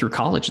pay through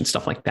college and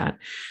stuff like that.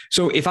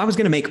 So if I was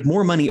going to make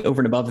more money over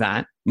and above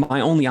that,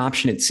 my only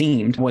option, it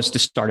seemed, was to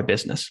start a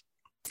business.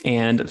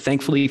 And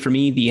thankfully for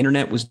me, the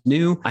internet was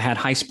new. I had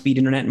high-speed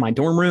internet in my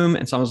dorm room.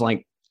 And so I was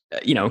like,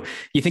 you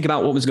think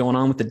about what was going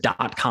on with the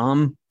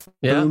 .com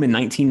boom in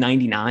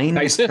 1999.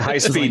 High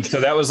speed.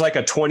 So that was like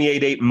a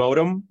 28.8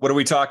 modem. What are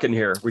we talking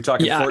here? We're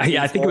talking. Yeah,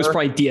 I think it was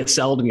probably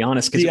DSL, to be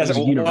honest, because it was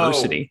a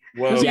university.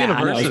 Whoa. It was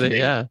university.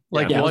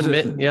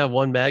 Yeah.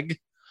 One meg.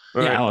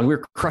 Right. Yeah, we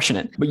were crushing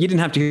it. But you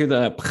didn't have to hear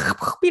the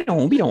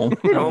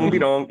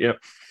yeah.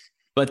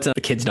 But the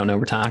kids don't know what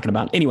we're talking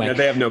about. Anyway, yeah,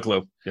 they have no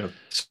clue. Yeah.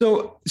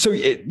 So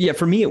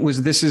for me, it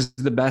was, this is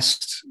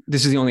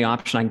the only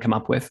option I can come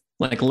up with.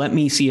 Let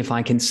me see if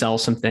I can sell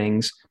some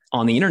things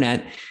on the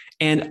internet.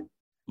 And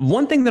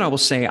one thing that I will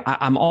say,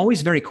 I'm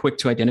always very quick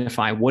to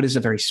identify what is a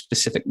very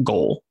specific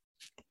goal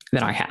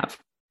that I have,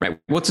 right?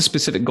 What's a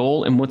specific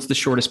goal and what's the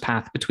shortest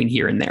path between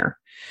here and there?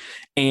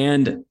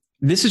 And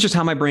this is just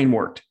how my brain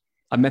worked.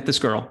 I met this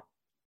girl,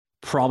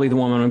 probably the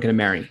woman I'm going to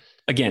marry.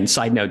 Again,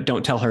 side note,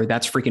 don't tell her,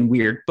 that's freaking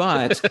weird,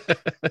 but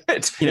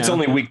it's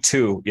only week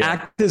 2. Yeah.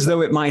 Act as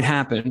though it might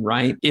happen,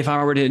 right? If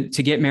I were to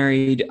get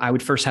married, I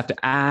would first have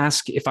to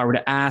ask. If I were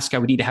to ask, I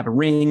would need to have a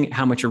ring.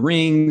 How much are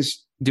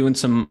rings? Doing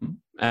some,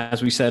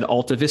 as we said,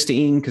 Alta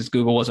Vista-ing, because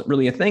Google wasn't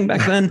really a thing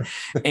back then.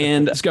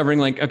 And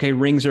discovering okay,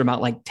 rings are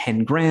about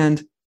 10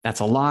 grand. That's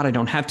a lot. I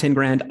don't have 10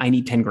 grand. I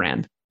need 10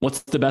 grand.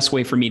 What's the best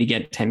way for me to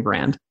get 10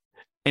 grand?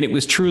 And it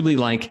was truly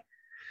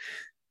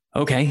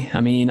okay,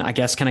 I mean, I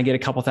guess, can I get a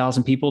couple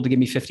thousand people to give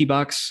me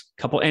 $50?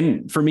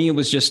 And for me, it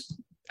was just,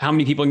 how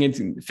many people can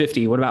get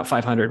 50? What about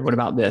 500? What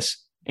about this?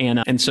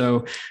 And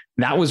so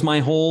that was my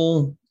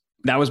whole.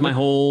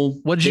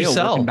 What did you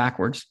sell?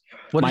 Backwards.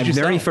 My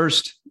very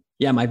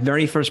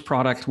first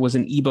product was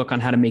an ebook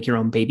on how to make your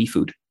own baby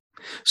food.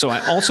 So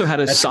I also had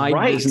a side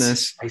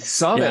business. I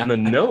saw that in the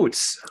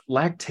notes.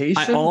 Lactation.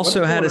 I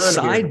also had a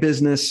side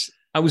business.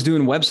 I was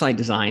doing website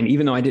design,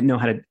 even though I didn't know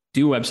how to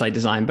do website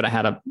design, but I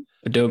had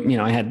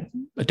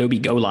Adobe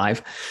Go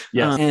Live.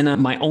 Yes. And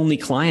my only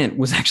client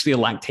was actually a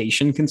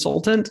lactation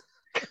consultant,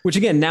 which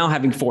again, now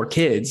having 4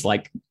 kids,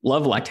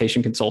 love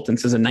lactation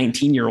consultants as a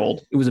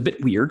 19-year-old, it was a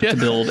bit weird to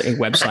build a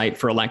website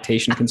for a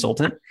lactation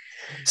consultant.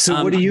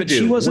 So what do you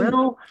do? She wasn't,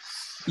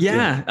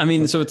 I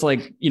mean, so it's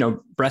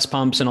breast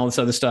pumps and all this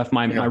other stuff.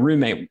 My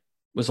roommate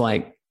was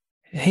like,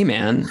 hey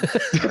man,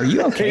 are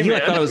you okay? He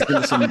thought I was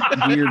into some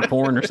weird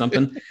porn or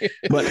something.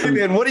 But hey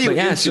man, what are you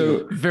into?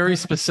 So very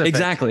specific.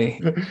 Exactly.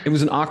 It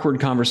was an awkward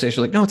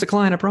conversation. No, it's a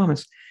client, I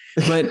promise.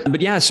 But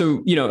yeah,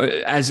 so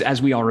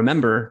as we all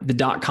remember, the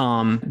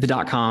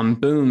 .com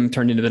boom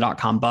turned into the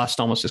 .com bust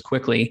almost as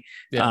quickly.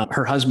 Yeah.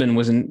 Her husband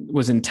was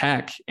in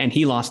tech and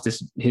he lost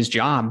his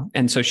job,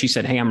 and so she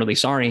said, "Hey, I'm really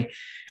sorry.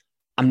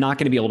 I'm not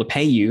going to be able to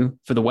pay you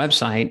for the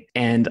website,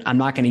 and I'm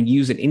not going to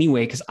use it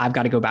anyway because I've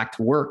got to go back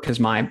to work because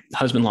my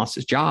husband lost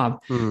his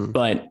job."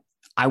 But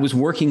I was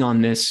working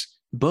on this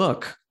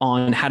book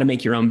on how to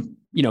make your own,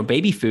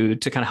 baby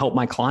food to kind of help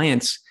my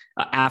clients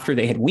after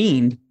they had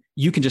weaned.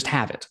 You can just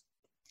have it.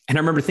 And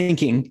I remember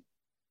thinking,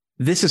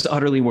 this is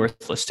utterly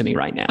worthless to me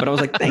right now. But I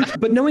was like, thanks.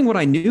 But knowing what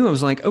I knew, I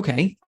was like,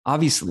 okay,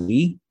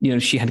 obviously,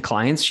 she had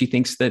clients. She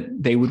thinks that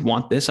they would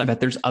want this. I bet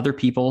there's other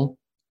people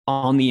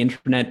on the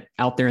internet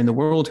out there in the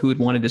world who would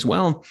want it as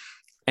well.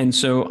 And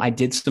so I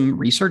did some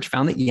research,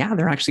 found that, yeah,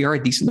 there actually are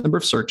a decent number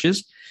of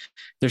searches.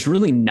 There's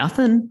really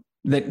nothing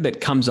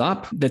that comes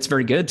up that's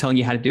very good telling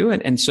you how to do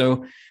it. And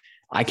so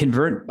I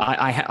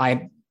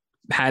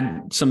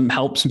had some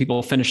help. Some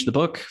people finished the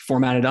book,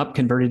 formatted up,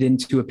 converted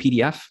into a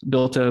PDF,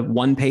 built a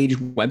 1-page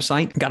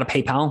website, got a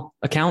PayPal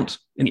account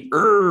in the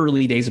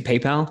early days of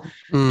PayPal,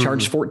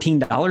 charged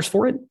 $14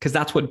 for it because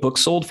that's what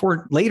books sold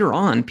for. Later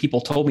on,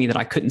 people told me that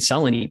I couldn't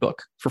sell any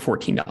book for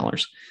 $14.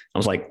 I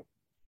was like,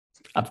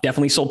 I've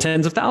definitely sold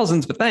tens of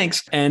thousands, but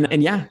thanks.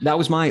 And yeah, that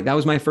was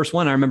my first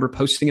one. I remember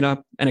posting it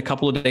up, and a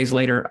couple of days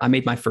later, I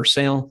made my first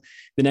sale.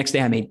 The next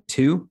day I made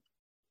 2.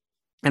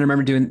 And I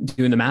remember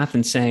doing the math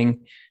and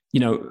saying,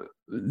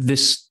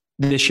 this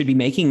should be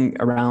making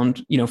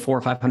around, $400 or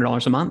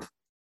 $500 a month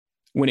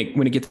when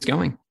it gets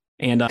going.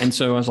 And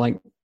so I was like,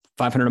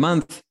 $500 a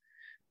month,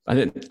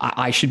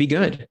 I should be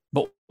good.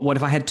 But what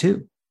if I had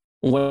 2?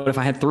 What if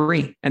I had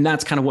 3? And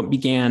that's kind of what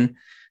began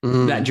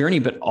that journey.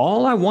 But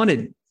all I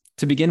wanted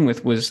to begin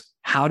with was,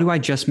 how do I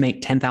just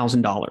make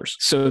 $10,000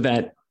 so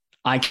that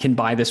I can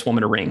buy this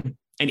woman a ring?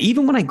 And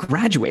even when I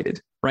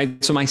graduated,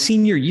 right? So my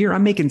senior year,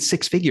 I'm making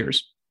 6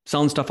 figures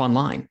selling stuff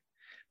online,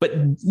 but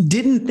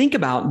didn't think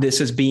about this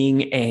as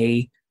being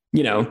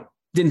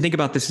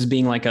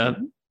like a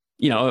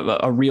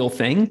real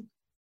thing.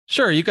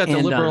 Sure, you got the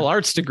liberal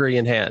arts degree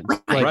in hand.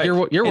 Right. Like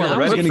you're well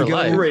ready for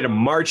life. Ready to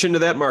march into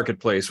that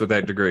marketplace with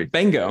that degree.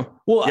 Bingo.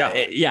 Well,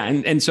 yeah.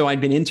 And so I'd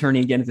been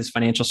interning again at this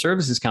financial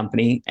services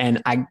company,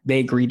 and they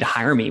agreed to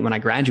hire me when I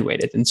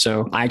graduated. And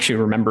so I actually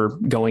remember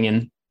going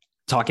and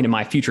talking to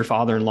my future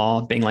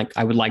father-in-law, being like,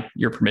 I would like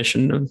your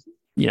permission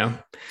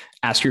to,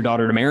 ask your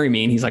daughter to marry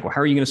me. And he's like, well,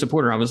 how are you going to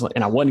support her? I was like,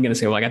 and I wasn't going to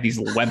say, well, I got these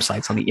little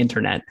websites on the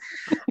internet.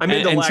 I'm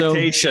into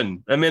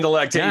lactation.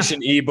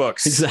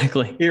 Ebooks.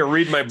 Exactly. Here,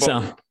 read my book.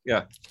 So,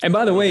 yeah. And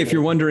by the way, if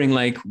you're wondering,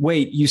 like,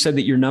 wait, you said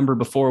that your number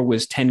before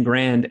was 10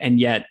 grand. And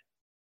yet,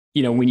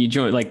 when you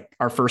joined, like,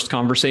 our first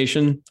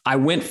conversation, I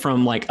went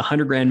from like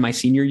 100 grand my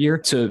senior year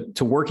to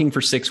working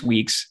for 6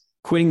 weeks,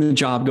 quitting the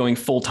job, going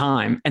full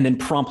time, and then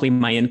promptly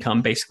my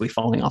income basically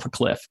falling off a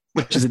cliff,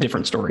 which is a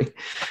different story.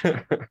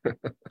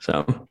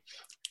 So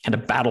had to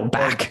battle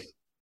back.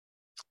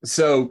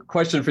 So,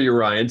 question for you,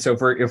 Ryan. So,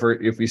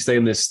 if we stay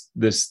in this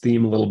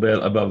theme a little bit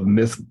above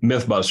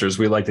Mythbusters,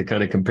 we like to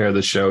kind of compare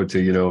the show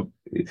to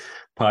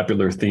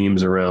popular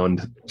themes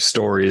around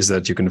stories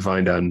that you can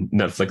find on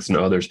Netflix and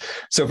others.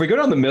 So, if we go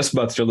down the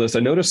Mythbuster list, I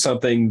noticed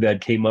something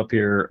that came up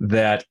here,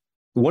 that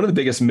one of the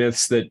biggest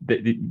myths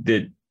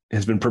that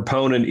has been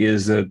proponent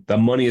is that the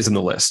money is in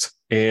the list,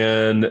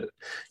 and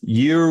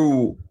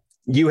you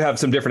have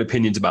some different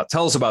opinions about.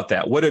 Tell us about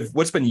that.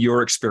 What's been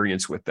your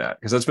experience with that?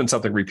 Because that's been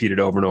something repeated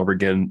over and over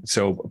again.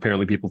 So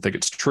apparently people think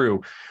it's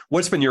true.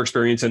 What's been your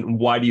experience, and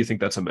why do you think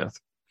that's a myth?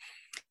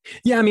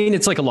 Yeah, I mean,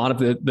 it's like a lot of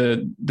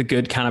the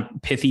good kind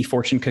of pithy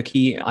fortune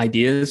cookie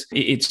ideas.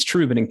 It's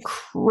true, but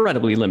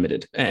incredibly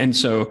limited. And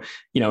so,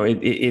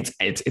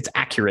 it's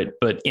accurate,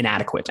 but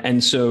inadequate.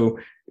 And so,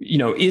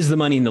 is the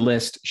money in the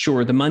list?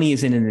 Sure. The money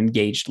is in an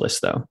engaged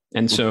list though.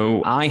 And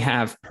so I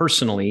have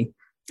personally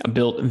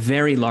built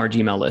very large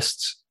email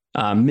lists,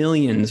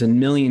 millions and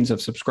millions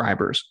of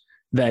subscribers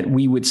that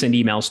we would send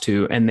emails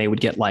to, and they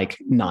would get like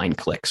 9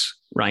 clicks,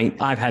 right?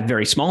 I've had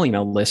very small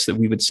email lists that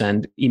we would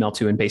send email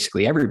to, and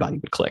basically everybody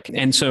would click.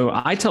 And so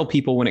I tell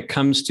people, when it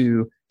comes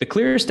to the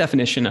clearest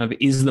definition of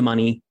is the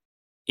money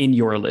in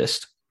your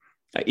list,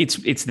 it's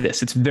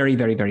this. It's very,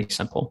 very, very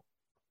simple.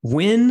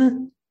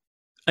 When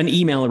an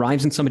email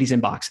arrives in somebody's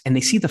inbox and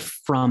they see the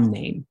from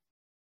name,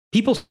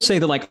 people say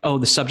that, like, oh,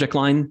 the subject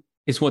line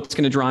is what's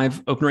going to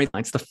drive open rate.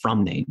 It's the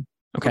from name.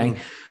 Okay.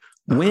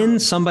 When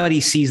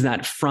somebody sees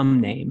that from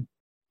name,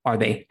 are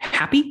they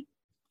happy,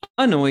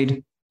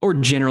 annoyed, or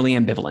generally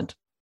ambivalent?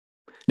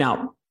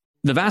 Now,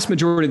 the vast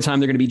majority of the time,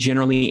 they're going to be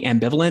generally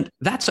ambivalent.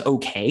 That's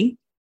okay,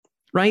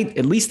 right?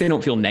 At least they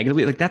don't feel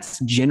negatively. Like, that's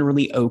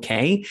generally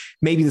okay.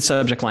 Maybe the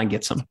subject line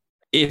gets them.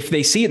 If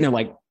they see it and they're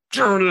like,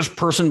 this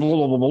person, blah,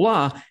 blah, blah, blah,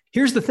 blah.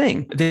 Here's the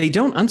thing. They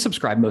don't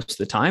unsubscribe most of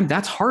the time.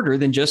 That's harder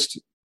than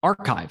just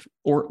archive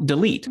or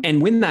delete.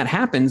 And when that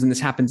happens, and this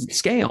happens at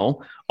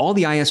scale, all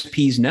the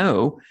ISPs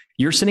know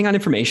you're sending out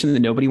information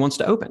that nobody wants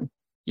to open.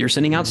 You're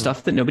sending out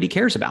stuff that nobody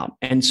cares about.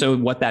 And so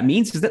what that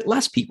means is that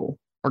less people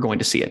are going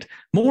to see it.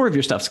 More of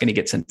your stuff's going to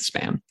get sent to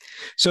spam.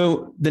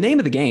 So the name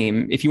of the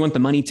game, if you want the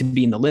money to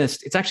be in the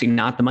list, it's actually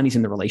not the money's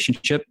in the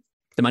relationship.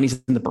 The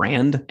money's in the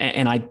brand.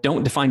 And I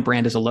don't define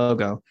brand as a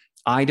logo.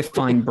 I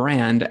define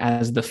brand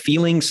as the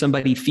feeling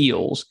somebody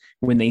feels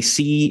when they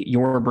see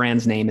your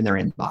brand's name in their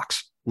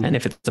inbox. And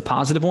if it's a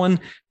positive one,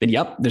 then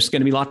yep, there's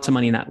going to be lots of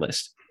money in that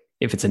list.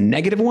 If it's a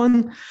negative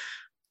one,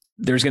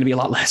 there's going to be a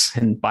lot less.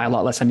 And by a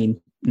lot less, I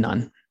mean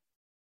none.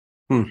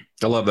 I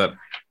love that.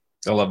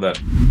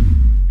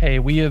 Hey,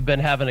 we have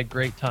been having a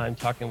great time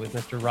talking with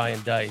Mr.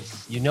 Ryan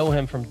Deiss. You know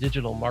him from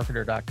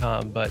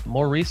digitalmarketer.com, but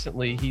more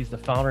recently, he's the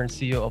founder and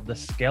CEO of the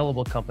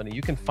Scalable Company.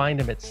 You can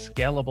find him at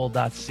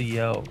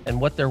scalable.co.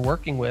 And what they're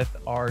working with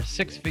are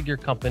six-figure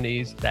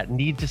companies that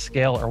need to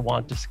scale or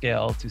want to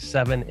scale to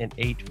 7 and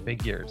 8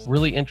 figures.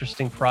 Really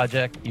interesting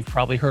project. You've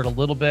probably heard a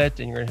little bit,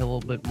 and you're going to hear a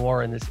little bit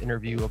more in this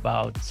interview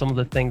about some of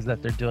the things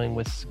that they're doing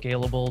with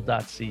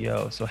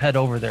scalable.co. So head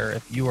over there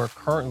if you are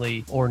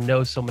currently or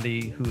know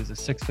somebody who is a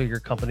six-figure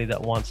company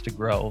that wants to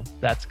grow.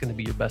 That's going to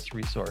be your best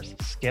resource.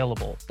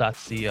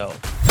 Scalable.co.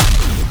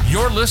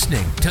 You're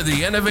listening to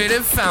The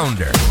Innovative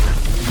Founder.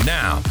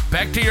 Now,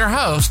 back to your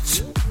hosts,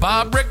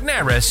 Bob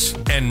Rigneris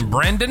and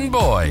Brandon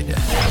Boyd.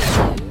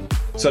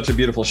 Such a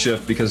beautiful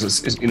shift because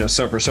it's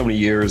so for so many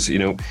years,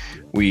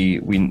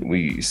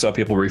 we saw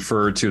people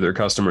refer to their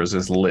customers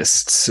as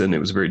lists, and it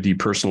was a very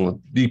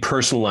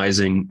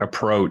depersonalizing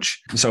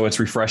approach. So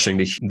it's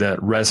refreshing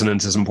that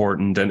resonance is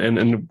important,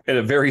 and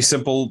a very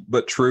simple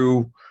but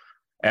true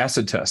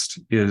acid test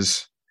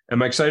is,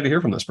 am I excited to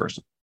hear from this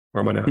person or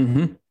am I not?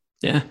 Mm-hmm.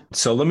 Yeah.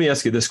 So let me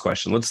ask you this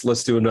question.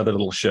 Let's do another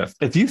little shift.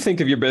 If you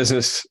think of your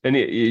business and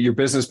your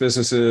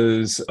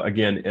businesses,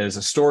 again, as a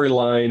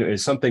storyline,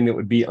 as something that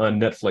would be on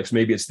Netflix,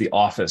 maybe it's The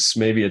Office,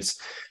 maybe it's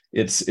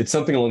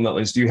something along that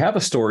lines. Do you have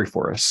a story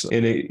for us?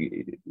 And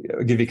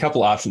I'll give you a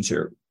couple options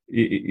here.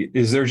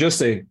 Is there just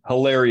a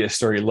hilarious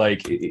story,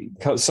 like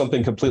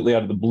something completely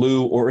out of the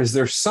blue, or is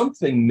there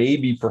something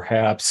maybe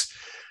perhaps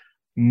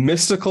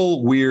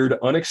mystical, weird,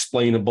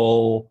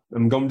 unexplainable?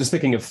 I'm just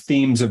thinking of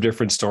themes of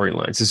different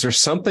storylines. Is there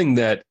something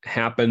that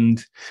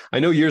happened? I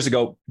know years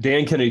ago,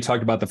 Dan Kennedy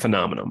talked about the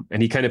phenomenon,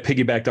 and he kind of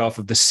piggybacked off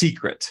of The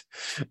Secret,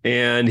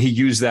 and he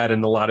used that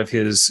in a lot of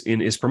his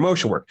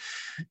promotion work.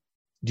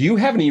 Do you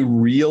have any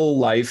real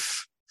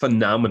life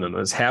phenomenon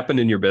that's happened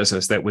in your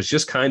business that was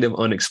just kind of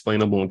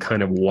unexplainable and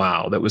kind of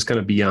wow, that was kind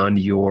of beyond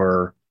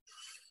your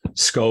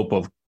scope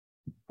of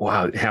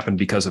wow, it happened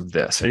because of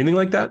this? Anything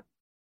like that?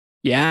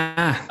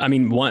 Yeah. I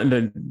mean,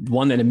 the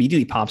one that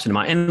immediately pops into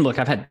mind, and look,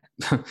 I've had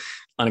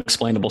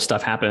unexplainable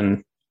stuff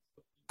happen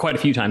quite a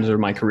few times over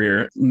my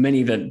career,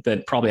 many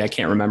that probably I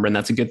can't remember, and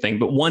that's a good thing.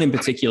 But one in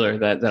particular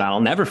that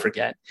I'll never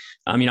forget.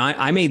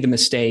 I made the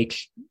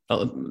mistake,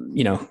 a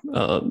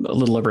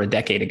little over a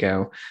decade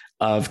ago,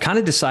 of kind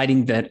of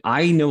deciding that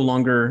I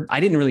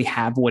didn't really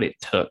have what it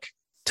took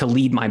to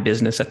lead my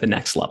business at the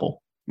next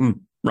level.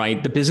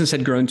 Right. The business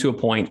had grown to a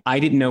point. I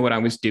didn't know what I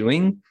was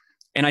doing,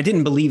 and I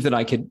didn't believe that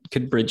I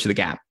could bridge the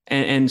gap.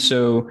 And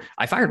so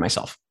I fired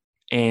myself,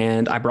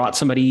 and I brought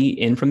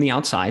somebody in from the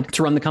outside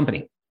to run the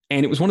company.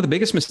 And it was one of the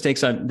biggest mistakes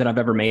that I've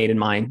ever made in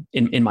my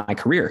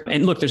career.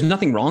 And look, there's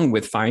nothing wrong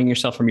with firing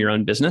yourself from your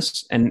own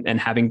business and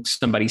having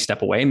somebody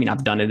step away. I mean,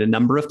 I've done it a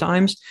number of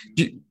times,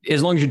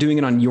 as long as you're doing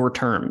it on your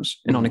terms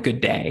and on a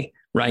good day,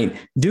 right?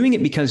 Doing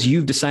it because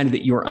you've decided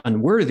that you're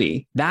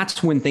unworthy,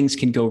 that's when things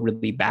can go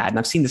really bad. And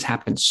I've seen this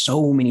happen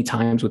so many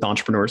times with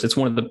entrepreneurs. It's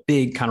one of the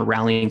big kind of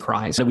rallying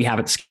cries that we have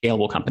at the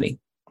Scalable Company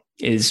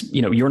is,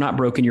 you're not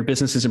broken. Your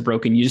business isn't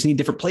broken. You just need a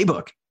different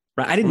playbook,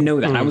 right? I didn't know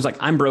that. I was like,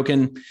 I'm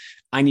broken.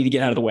 I need to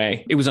get out of the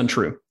way. It was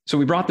untrue. So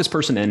we brought this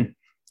person in,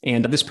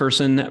 and this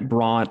person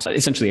brought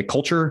essentially a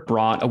culture,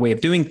 brought a way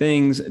of doing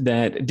things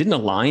that didn't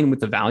align with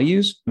the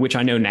values, which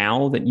I know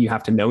now that you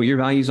have to know what your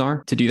values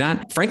are to do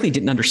that. Frankly,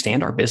 didn't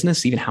understand our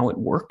business, even how it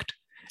worked.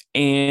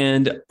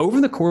 And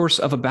over the course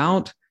of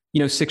about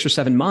 6 or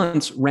 7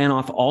 months, ran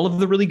off all of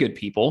the really good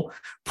people,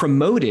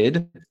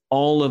 promoted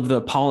all of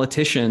the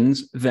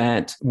politicians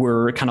that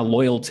were kind of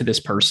loyal to this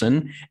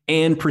person,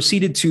 and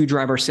proceeded to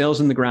drive our sales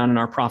in the ground and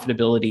our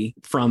profitability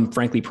from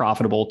frankly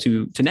profitable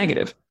to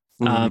negative.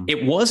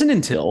 It wasn't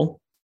until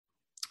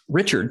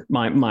Richard,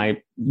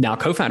 my now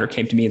co-founder,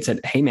 came to me and said,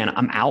 "Hey man,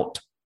 I'm out.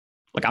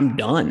 Like, I'm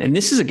done." And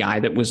this is a guy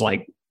that was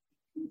like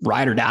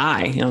ride or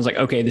die. And I was like,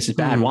 okay, this is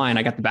bad. Why? And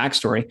I got the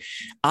backstory.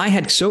 I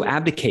had so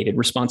abdicated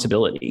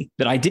responsibility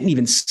that I didn't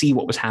even see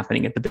what was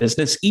happening at the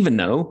business, even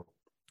though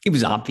it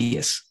was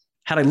obvious.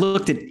 Had I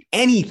looked at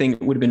anything,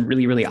 it would have been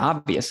really, really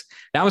obvious.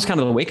 That was kind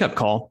of the wake up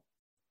call.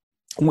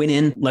 Went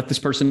in, let this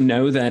person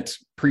know that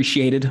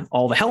appreciated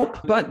all the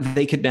help, but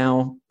they could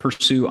now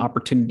pursue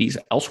opportunities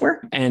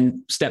elsewhere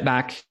and step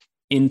back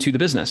into the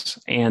business.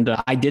 And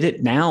I did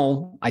it.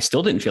 Now I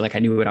still didn't feel like I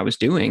knew what I was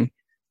doing,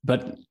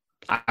 but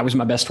I was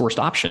my best worst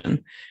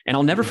option. And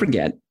I'll never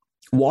forget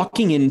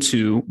walking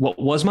into what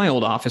was my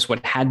old office,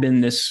 what had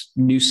been this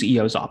new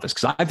CEO's office,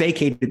 because I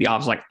vacated the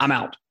office, like, I'm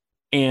out.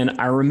 And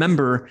I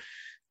remember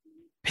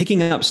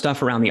picking up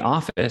stuff around the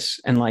office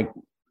and like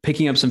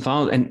picking up some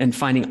files and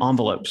finding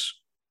envelopes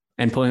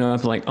and pulling them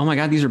up like, oh my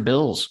God, these are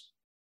bills.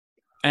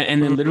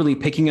 And then literally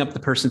picking up the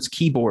person's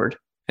keyboard,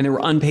 and there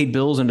were unpaid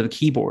bills under the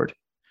keyboard.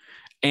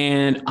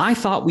 And I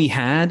thought we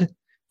had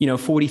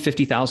 $40,000,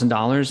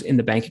 $50,000 in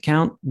the bank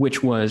account,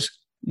 which was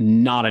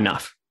not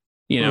enough.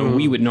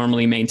 We would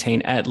normally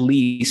maintain at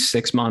least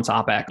 6 months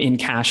OPEX in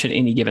cash at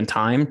any given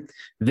time.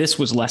 This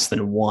was less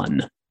than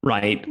one,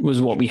 right? Was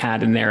what we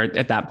had in there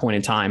at that point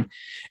in time.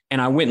 And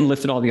I went and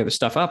lifted all the other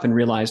stuff up and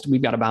realized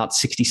we've got about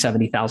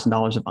 $60,000,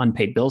 $70,000 of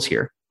unpaid bills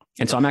here.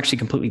 And so I'm actually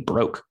completely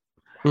broke.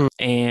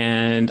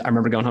 And I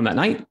remember going home that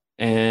night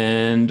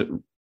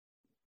and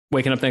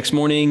waking up the next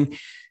morning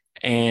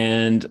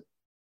and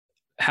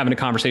having a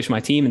conversation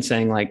with my team and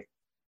saying like,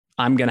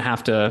 I'm going to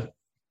have to,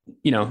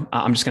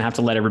 I'm just going to have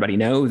to let everybody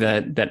know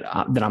that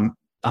I'm going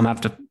to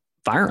have to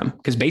fire them,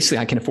 because basically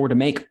I can afford to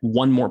make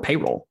one more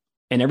payroll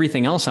and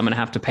everything else I'm going to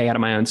have to pay out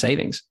of my own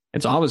savings.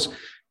 And so I was,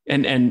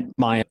 and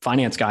my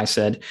finance guy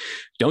said,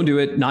 don't do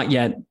it. Not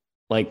yet.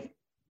 Like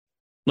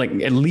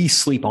at least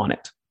sleep on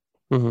it.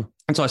 Mm-hmm.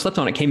 And so I slept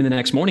on it, came in the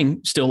next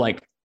morning, still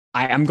like,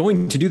 I'm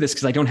going to do this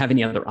because I don't have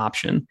any other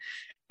option.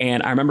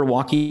 And I remember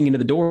walking into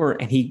the door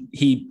and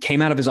he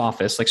came out of his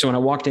office. Like, so when I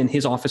walked in,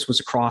 his office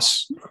was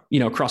across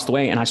the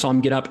way, and I saw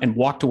him get up and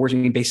walk towards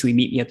me and basically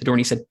meet me at the door. And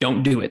he said,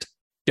 don't do it.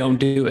 Don't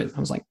do it. I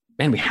was like,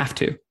 man, we have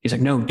to. He's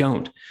like, no,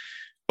 don't.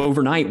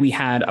 Overnight, we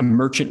had a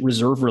merchant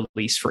reserve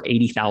release for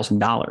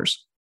 $80,000.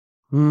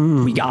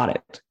 We got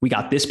it. We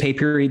got this pay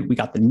period. We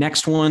got the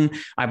next one.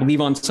 I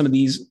believe on some of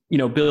these,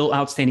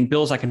 outstanding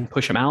bills, I can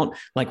push them out.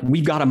 Like,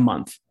 we've got a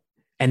month,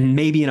 and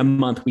maybe in a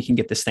month we can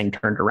get this thing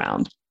turned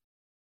around.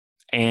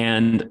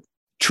 And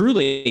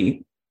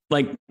truly,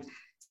 like,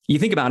 you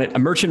think about it, a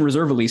merchant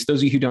reserve release, those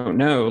of you who don't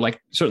know,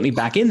 like certainly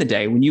back in the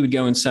day when you would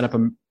go and set up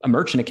a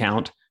merchant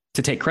account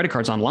to take credit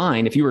cards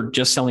online, if you were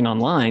just selling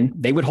online,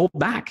 they would hold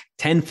back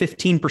 10,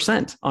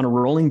 15% on a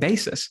rolling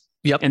basis.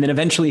 Yep. And then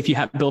eventually, if you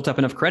had built up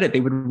enough credit, they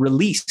would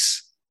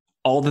release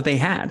all that they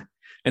had.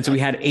 And so we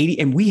had 80,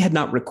 and we had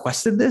not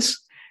requested this.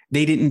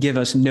 They didn't give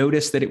us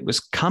notice that it was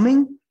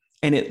coming,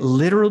 and it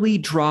literally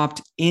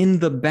dropped in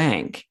the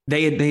bank.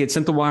 They had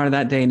sent the wire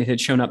that day, and it had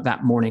shown up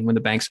that morning when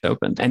the banks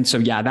opened. And so,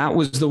 yeah, that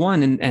was the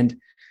one. And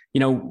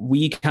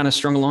we kind of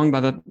strung along by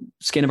the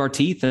skin of our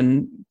teeth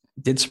and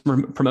did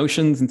some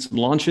promotions and some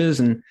launches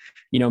and,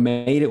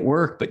 made it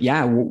work. But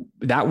yeah,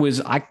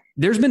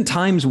 there's been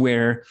times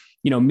where,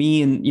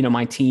 me and,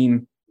 my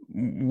team,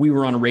 we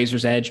were on a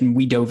razor's edge and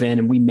we dove in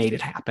and we made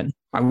it happen.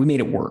 Right? We made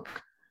it work.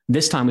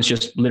 This time was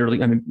just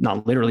literally, I mean,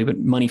 not literally, but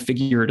money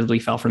figuratively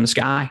fell from the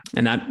sky,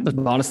 and that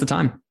bought us the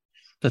time.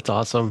 That's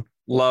awesome.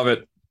 Love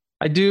it.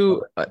 I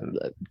do a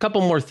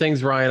couple more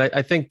things, Ryan.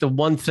 I think the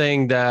one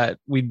thing that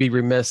we'd be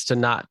remiss to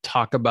not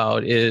talk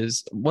about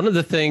is one of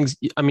the things,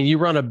 I mean, you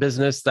run a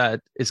business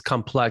that is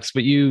complex,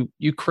 but you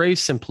crave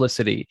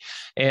simplicity.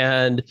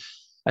 And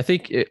I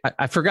think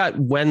I forgot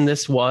when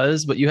this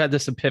was, but you had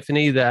this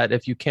epiphany that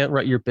if you can't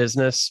write your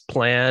business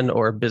plan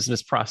or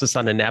business process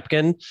on a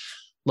napkin,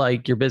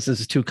 like your business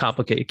is too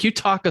complicated. Can you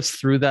talk us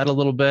through that a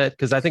little bit?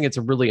 Because I think it's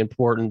a really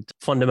important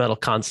fundamental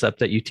concept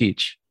that you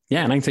teach.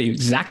 Yeah. And I can tell you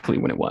exactly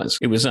when it was.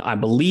 It was, I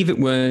believe it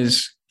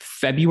was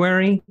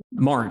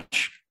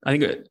March. I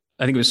think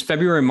it was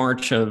February,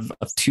 March of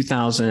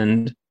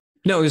 2000.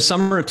 No, it was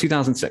summer of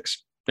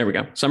 2006. There we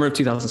go. Summer of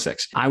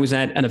 2006. I was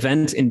at an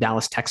event in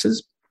Dallas,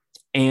 Texas.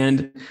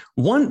 And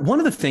one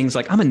of the things,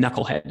 like, I'm a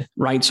knucklehead,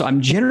 right? So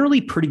I'm generally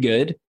pretty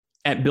good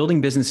at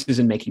building businesses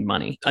and making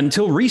money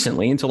until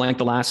recently, until like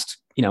the last,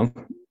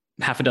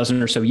 half a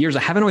dozen or so years. I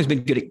haven't always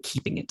been good at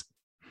keeping it,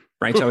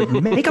 right? So I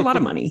would make a lot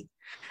of money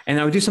and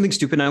I would do something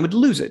stupid and I would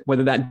lose it.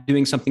 Whether that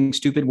doing something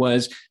stupid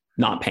was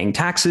not paying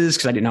taxes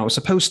because I didn't know I was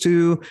supposed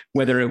to,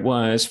 whether it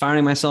was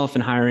firing myself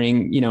and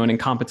hiring, an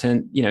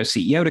incompetent,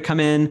 CEO to come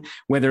in,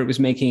 whether it was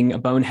making a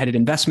boneheaded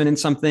investment in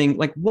something,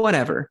 like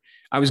whatever.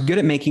 I was good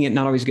at making it,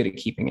 not always good at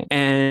keeping it.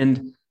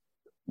 And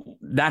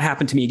that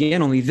happened to me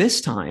again, only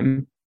this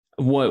time,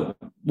 what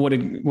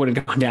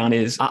had gone down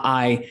is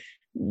I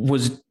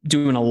was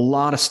doing a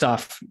lot of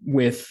stuff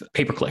with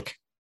pay-per-click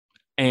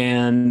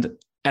and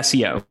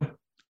SEO.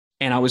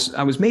 And I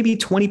was maybe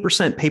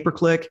 20%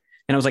 pay-per-click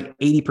and I was like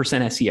 80%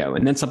 SEO.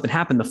 And then something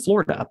happened, the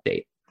Florida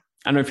update.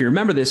 I don't know if you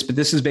remember this, but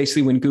this is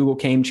basically when Google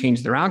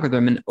changed their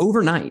algorithm, and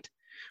overnight,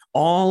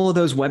 all of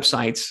those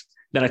websites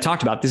that I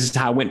talked about, this is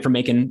how I went from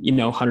making,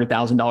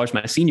 $100,000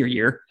 my senior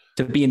year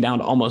to being down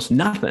to almost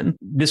nothing.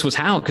 This was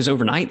how, because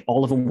overnight,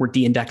 all of them were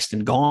de-indexed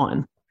and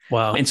gone.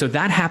 Wow. And so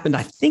that happened,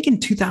 I think in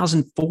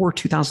 2004,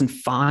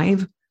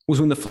 2005 was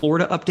when the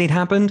Florida update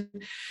happened.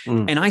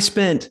 And I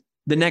spent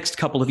the next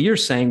couple of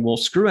years saying, well,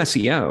 screw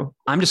SEO.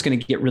 I'm just going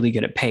to get really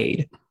good at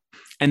paid.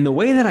 And the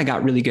way that I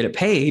got really good at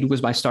paid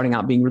was by starting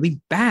out being really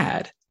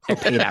bad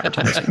at paid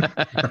advertising.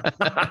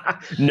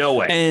 No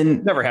way.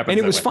 And never happened.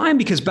 And it was fine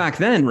because back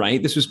then,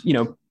 right, this was,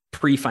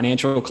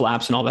 pre-financial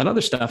collapse and all that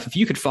other stuff. If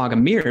you could fog a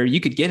mirror, you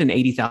could get an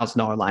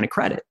 $80,000 line of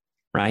credit,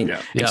 right?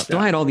 Yeah. Still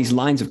had all these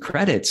lines of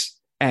credits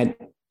at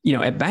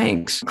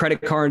banks,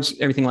 credit cards,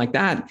 everything like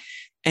that.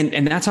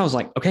 And that's how I was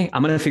like, okay,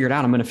 I'm going to figure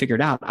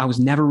it out. I was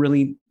never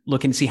really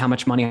looking to see how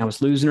much money I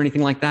was losing or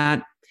anything like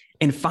that.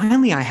 And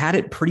finally, I had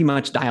it pretty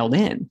much dialed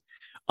in.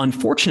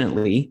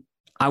 Unfortunately,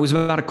 I was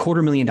about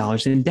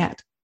 $250,000 in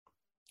debt,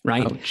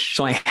 right? Ouch.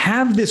 So I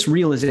have this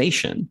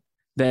realization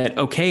that,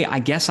 okay, I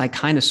guess I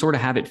kind of sort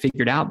of have it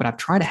figured out, but I've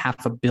tried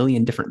 $500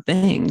 million different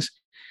things.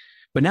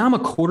 But now I'm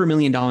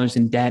 $250,000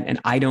 in debt and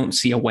I don't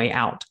see a way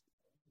out.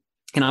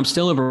 And I'm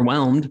still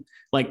overwhelmed.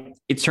 Like,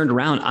 it's turned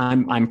around.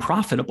 I'm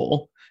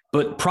profitable,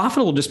 but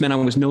profitable just meant I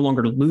was no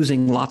longer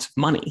losing lots of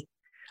money.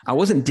 I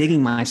wasn't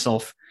digging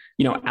myself,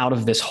 out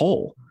of this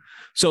hole.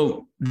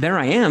 So there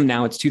I am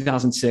now. It's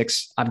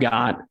 2006. I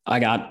got,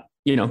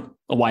 a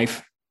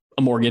wife,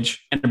 a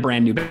mortgage, and a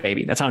brand new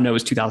baby. That's how I know it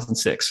was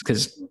 2006,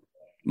 because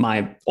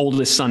my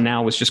oldest son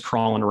now was just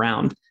crawling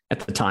around at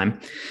the time.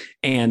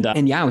 And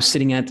I was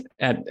sitting at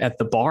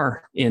the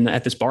bar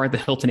at this bar at the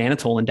Hilton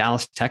Anatole in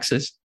Dallas,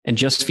 Texas, and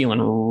just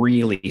feeling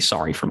really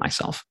sorry for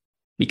myself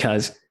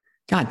because,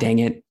 God dang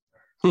it,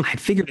 I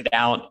had figured it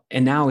out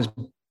and now I was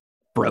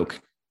broke.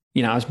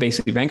 I was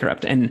basically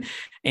bankrupt. And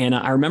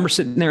I remember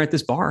sitting there at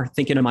this bar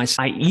thinking to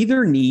myself, I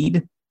either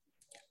need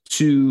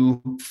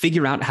to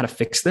figure out how to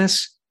fix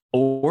this,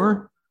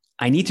 or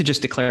I need to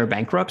just declare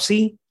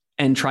bankruptcy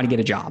and try to get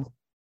a job.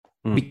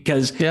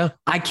 Because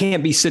I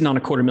can't be sitting on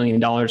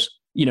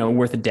 $250,000,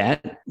 worth of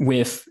debt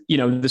with,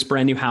 this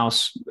brand new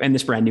house and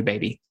this brand new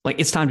baby.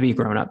 Like, it's time to be a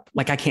grown up.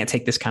 Like, I can't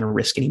take this kind of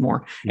risk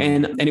anymore.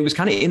 And it was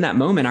kind of in that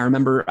moment. I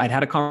remember I'd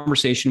had a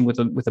conversation with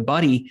a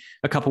buddy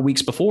a couple of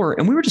weeks before,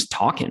 and we were just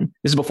talking.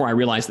 This is before I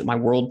realized that I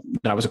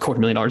was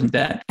 $250,000 in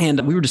debt.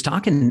 And we were just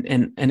talking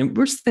and we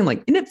were just thinking,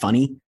 like, isn't it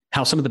funny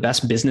how some of the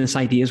best business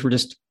ideas were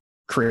just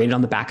created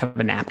on the back of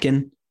a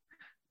napkin?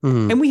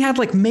 And we had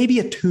like maybe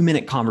a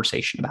 2-minute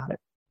conversation about it.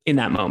 In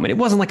that moment, it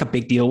wasn't like a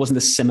big deal. It wasn't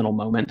a seminal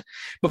moment,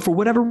 but for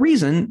whatever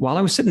reason, while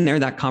I was sitting there,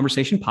 that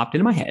conversation popped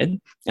into my head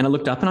and I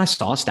looked up and I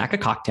saw a stack of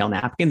cocktail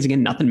napkins.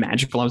 Again, nothing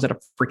magical. I was at a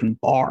freaking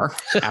bar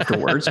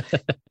afterwards.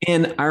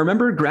 And I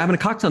remember grabbing a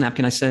cocktail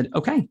napkin. I said,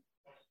 okay,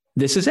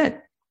 this is it.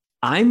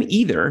 I'm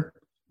either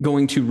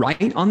going to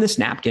write on this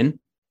napkin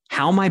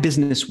how my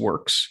business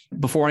works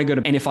before I go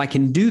to, and if I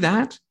can do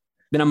that,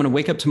 then I'm going to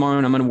wake up tomorrow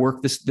and I'm going to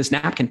work this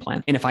napkin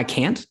plan. And if I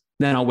can't,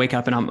 then I'll wake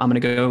up and I'm going to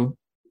go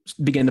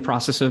begin the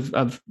process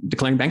of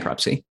declaring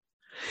bankruptcy.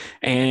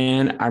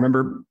 And I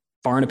remember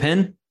borrowing a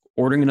pen,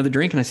 ordering another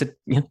drink. And I said,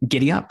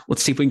 giddy up.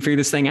 Let's see if we can figure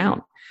this thing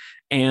out.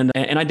 And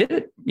I did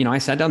it. I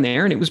sat down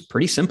there and it was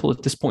pretty simple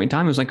at this point in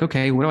time. I was like,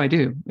 okay, what do I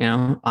do?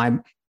 I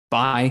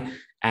buy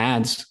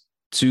ads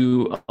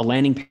to a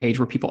landing page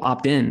where people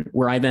opt in,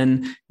 where I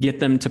then get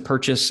them to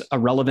purchase a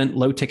relevant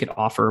low ticket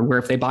offer, where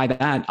if they buy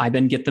that, I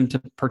then get them to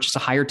purchase a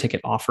higher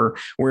ticket offer,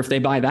 where if they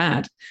buy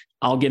that,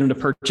 I'll get them to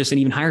purchase an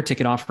even higher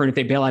ticket offer. And if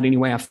they bail out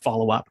anyway, I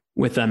follow up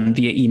with them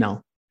via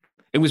email.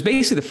 It was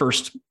basically the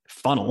first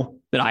funnel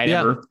that I had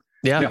ever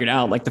figured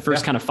out, like the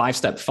first kind of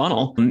 5-step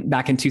funnel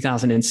back in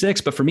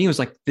 2006. But for me, it was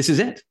like, this is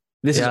it.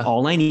 This is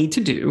all I need to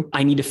do.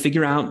 I need to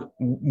figure out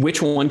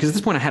which one, because at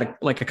this point I had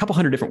a couple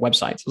hundred different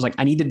websites. I was like,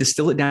 I need to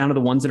distill it down to the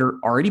ones that are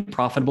already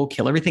profitable,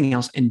 kill everything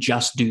else, and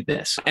just do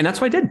this. And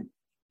that's what I did.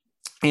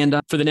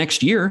 And for the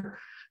next year,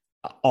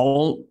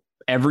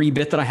 every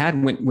bit that I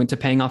had went to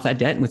paying off that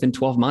debt. And within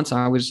 12 months,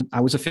 I was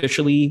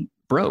officially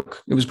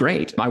broke. It was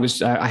great.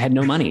 I had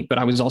no money, but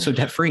I was also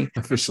debt free.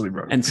 Officially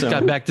broke. And so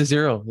got back to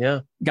zero. Yeah.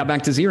 Got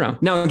back to zero.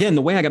 Now, again,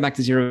 the way I got back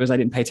to zero is I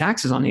didn't pay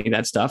taxes on any of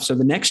that stuff. So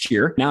the next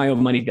year, now I owe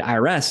money to the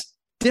IRS.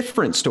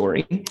 Different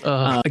story.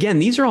 Again,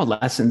 these are all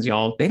lessons,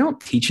 y'all. They don't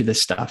teach you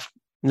this stuff.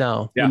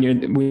 No. When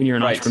you're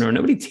an entrepreneur,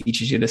 nobody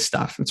teaches you this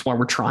stuff. That's why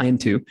we're trying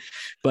to.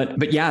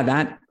 But yeah,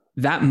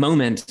 that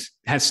moment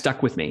has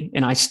stuck with me.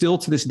 And I still,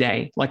 to this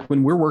day, like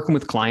when we're working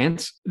with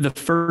clients, the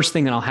first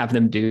thing that I'll have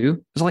them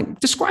do is like,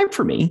 describe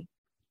for me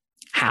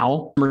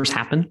how customers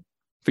happen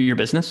for your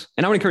business.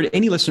 And I would encourage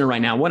any listener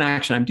right now, one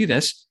action item, do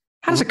this.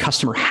 How does a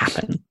customer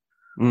happen?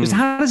 Just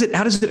how does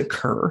it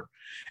occur?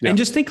 Yeah. And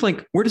just think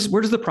like, where does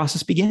the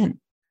process begin?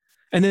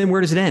 And then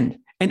where does it end?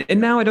 And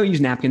now I don't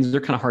use napkins.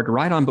 They're kind of hard to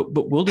write on,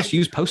 but we'll just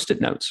use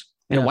Post-it notes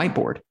and a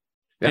whiteboard.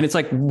 Yeah. And it's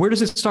like, where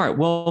does it start?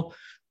 Well,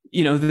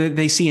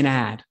 they see an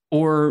ad,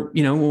 or,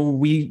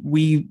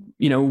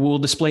 we'll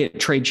display it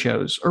at trade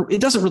shows, or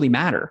it doesn't really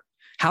matter.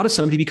 How does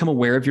somebody become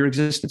aware of your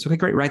existence? Okay,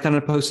 great. Write that on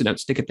a Post-it note,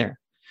 stick it there.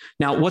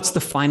 Now, what's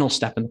the final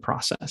step in the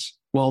process?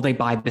 Well, they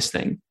buy this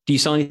thing. Do you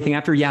sell anything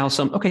after? Yeah, I'll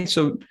sell. Okay.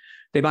 So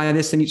they buy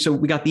this. And so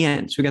we got the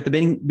end. So we got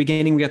the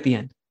beginning, we got the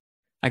end.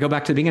 I go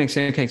back to the beginning and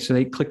say, okay, so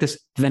they click this.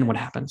 Then what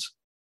happens?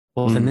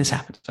 Well, then this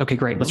happens. Okay,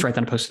 great. Let's write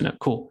down a Post-it note.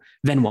 Cool.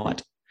 Then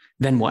what?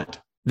 Then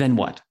what? Then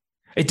what?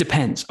 It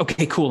depends.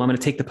 Okay, cool. I'm going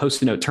to take the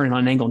Post-it note, turn it on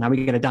an angle. Now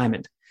we get a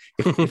diamond.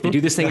 If they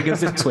do this thing, it goes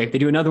this way. If they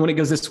do another one, it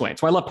goes this way.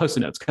 That's why I love Post-it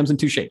notes. It comes in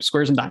 2 shapes,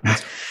 squares and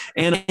diamonds.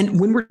 And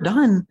when we're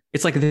done,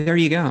 it's like, there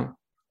you go.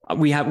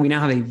 We now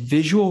have a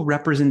visual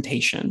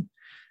representation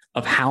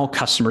of how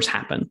customers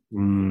happen.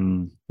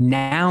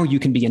 Now you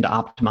can begin to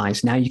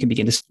optimize. Now you can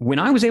begin to, when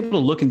I was able to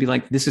look and be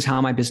like, this is how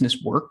my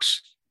business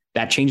works,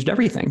 that changed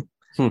everything.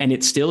 And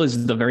it still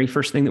is the very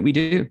first thing that we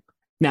do.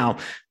 Now,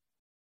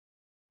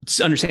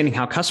 understanding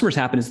how customers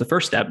happen is the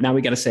first step. Now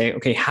we got to say,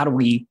 okay, how do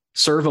we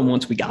serve them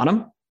once we got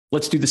them?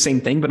 Let's do the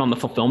same thing, but on the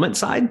fulfillment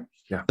side.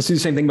 Yeah. Let's do the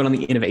same thing, but on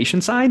the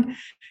innovation side.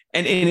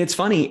 And it's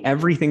funny,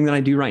 everything that I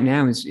do right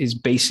now is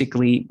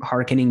basically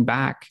hearkening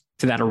back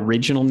to that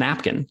original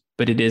napkin,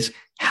 but it is,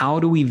 how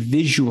do we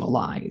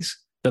visualize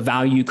the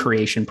value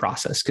creation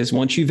process? Because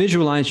once you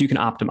visualize, you can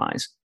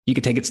optimize. You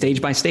can take it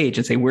stage by stage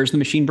and say, where's the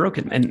machine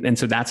broken? And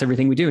so that's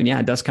everything we do. And yeah,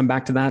 it does come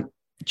back to that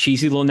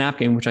cheesy little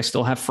napkin, which I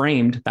still have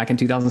framed back in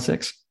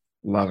 2006.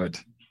 Love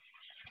it.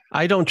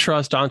 I don't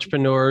trust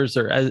entrepreneurs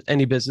or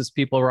any business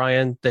people,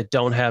 Ryan, that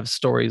don't have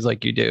stories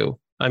like you do.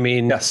 I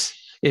mean, Yes.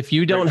 if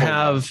you don't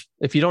have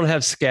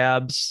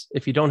scabs,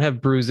 if you don't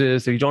have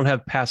bruises, if you don't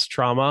have past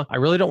trauma, I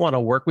really don't want to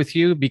work with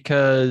you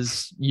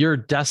because you're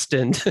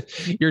destined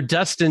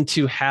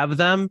to have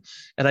them.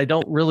 And I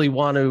don't really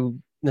want to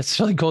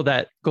necessarily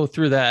go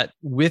through that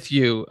with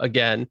you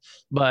again.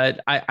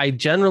 But I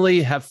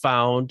generally have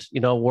found,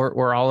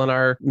 we're all in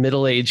our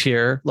middle age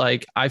here.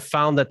 Like, I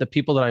found that the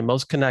people that I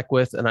most connect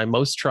with and I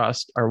most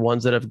trust are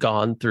ones that have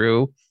gone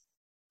through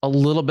a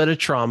little bit of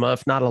trauma,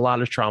 if not a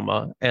lot of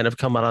trauma, and have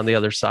come out on the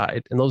other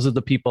side. And those are the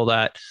people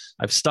that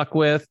I've stuck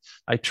with,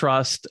 I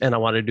trust, and I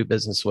want to do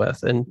business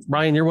with. And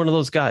Ryan, you're one of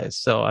those guys.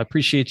 So I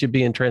appreciate you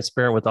being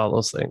transparent with all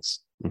those things.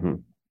 Mm-hmm.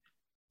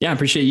 Yeah, I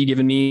appreciate you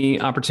giving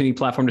me opportunity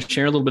platform to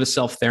share a little bit of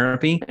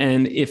self-therapy.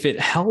 And if it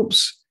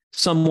helps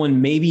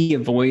someone maybe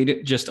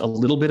avoid just a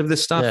little bit of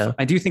this stuff,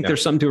 I do think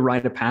there's something to a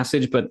rite of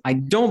passage, but I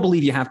don't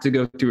believe you have to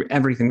go through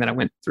everything that I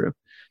went through.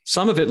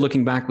 Some of it,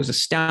 looking back, was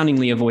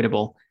astoundingly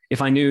avoidable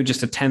if I knew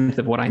just a tenth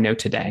of what I know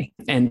today.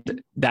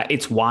 And that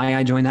it's why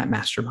I joined that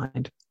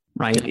mastermind,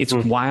 right? It's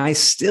why I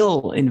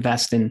still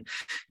invest in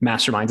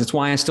masterminds. It's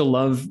why I still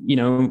love,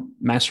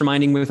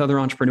 masterminding with other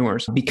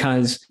entrepreneurs,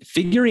 because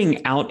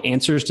figuring out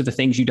answers to the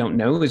things you don't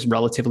know is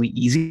relatively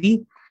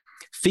easy.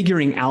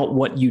 Figuring out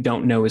what you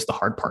don't know is the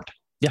hard part.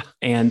 Yeah.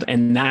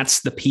 And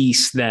that's the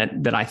piece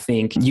that I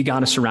think you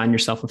got to surround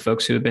yourself with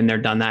folks who have been there,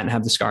 done that, and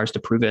have the scars to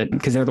prove it,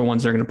 because they're the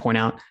ones that are going to point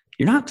out,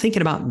 you're not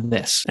thinking about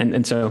this.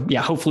 And so,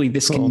 hopefully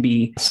this can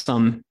be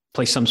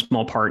play some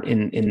small part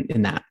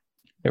in that.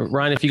 Hey,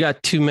 Ryan, if you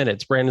got 2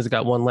 minutes, Brandon's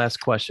got one last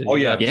question. Oh,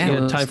 yeah.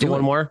 Time for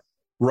one more?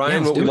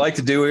 Ryan, what we like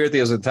to do here at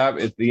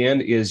the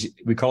end is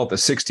we call it the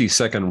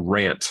 60-second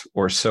rant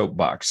or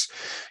soapbox.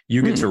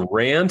 You get to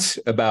rant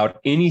about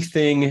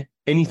anything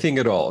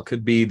at all.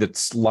 Could be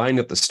that's line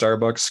at the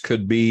Starbucks,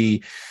 could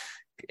be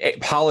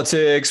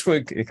politics.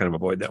 We kind of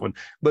avoid that one,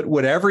 but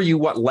whatever you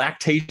want,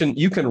 lactation,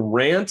 you can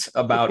rant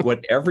about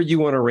whatever you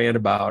want to rant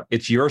about.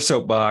 It's your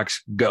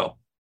soapbox. Go.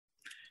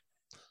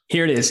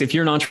 Here it is. If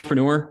you're an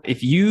entrepreneur,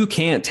 if you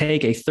can't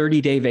take a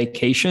 30-day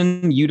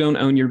vacation, you don't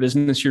own your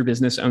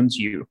business owns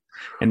you.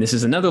 And this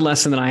is another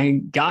lesson that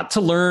I got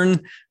to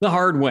learn the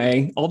hard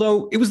way,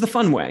 although it was the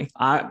fun way.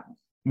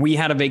 We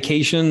had a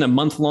vacation, a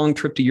month-long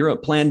trip to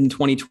Europe planned in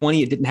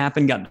 2020. It didn't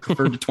happen, got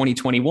deferred to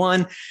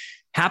 2021.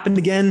 Happened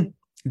again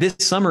this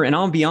summer. And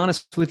I'll be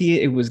honest with you,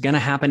 it was going to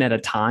happen at a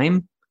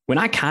time when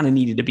I kind of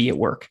needed to be at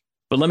work.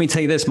 But let me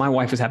tell you this, my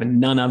wife was having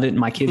none of it and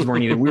my kids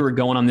weren't either. We were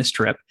going on this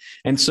trip.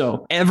 And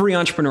so every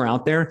entrepreneur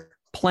out there,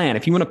 plan.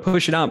 If you want to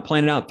push it out,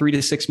 plan it out 3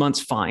 to 6 months,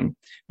 fine.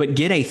 But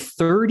get a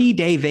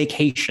 30-day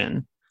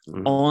vacation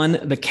on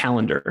the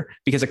calendar,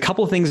 because a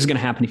couple of things is going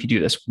to happen if you do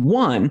this.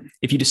 One,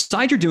 if you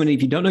decide you're doing it,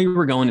 if you don't know you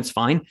were going, it's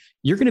fine.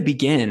 You're going to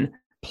begin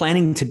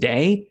planning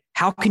today.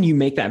 How can you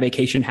make that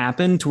vacation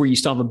happen to where you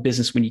still have a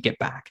business when you get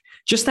back?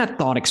 Just that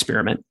thought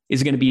experiment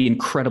is going to be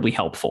incredibly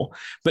helpful.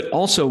 But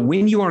also,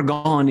 when you are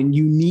gone and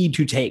you need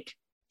to take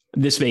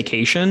this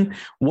vacation,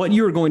 what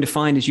you're going to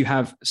find is you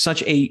have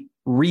such a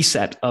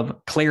reset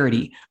of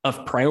clarity,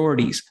 of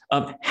priorities,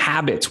 of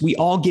habits. We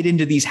all get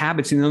into these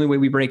habits, and the only way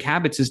we break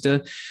habits is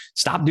to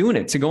stop doing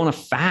it, to go on a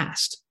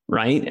fast,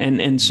 right?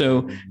 And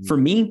so for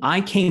me,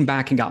 I came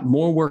back and got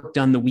more work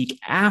done the week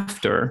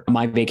after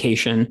my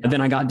vacation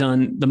than I got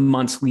done the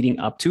months leading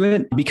up to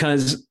it,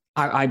 because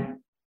I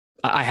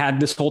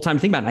had this whole time to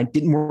think about it. I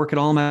didn't work at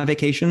all on my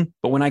vacation,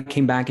 but when I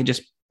came back, it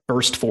just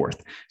burst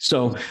forth.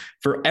 So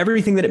for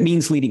everything that it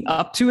means leading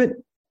up to it,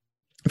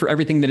 for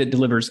everything that it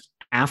delivers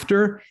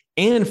after,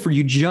 and for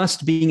you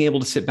just being able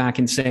to sit back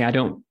and say,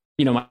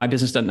 my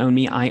business doesn't own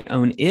me, I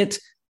own it.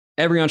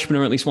 Every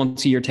entrepreneur, at least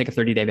once a year, take a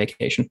 30-day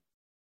vacation.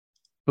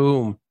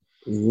 Boom.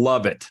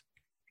 Love it.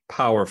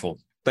 Powerful.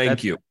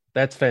 Thank you.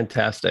 That's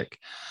fantastic.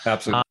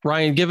 Absolutely.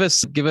 Ryan, give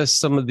us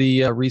some of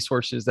the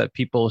resources that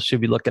people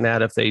should be looking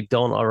at if they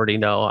don't already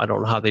know. I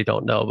don't know how they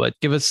don't know, but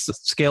give us a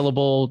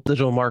scalable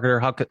digital marketer.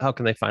 How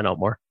can they find out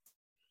more?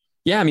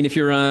 Yeah. I mean, if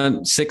you're a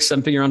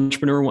 6-7-figure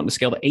entrepreneur wanting to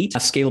scale to 8,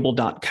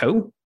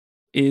 scalable.co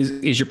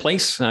is your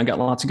place. I got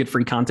lots of good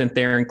free content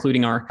there,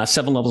 including our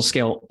 7-level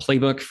scale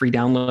playbook, free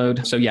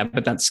download. So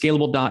but that's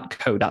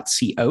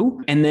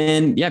scalable.co.co. And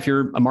then, if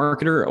you're a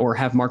marketer or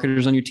have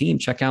marketers on your team,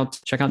 check out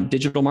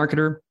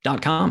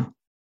digitalmarketer.com.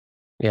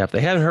 Yeah. If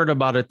they haven't heard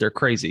about it, they're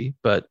crazy.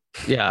 But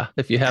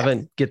if you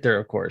haven't, get there,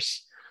 of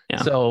course.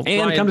 Yeah. So, and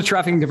Ryan, come to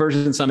Traffic and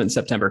Conversion Summit in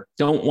September.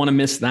 Don't want to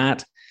miss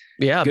that.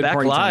 Yeah. Good back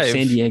party live. Time,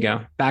 San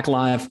Diego. Back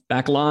live.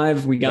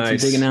 We got some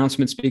big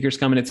announcements, speakers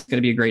coming. It's going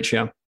to be a great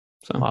show.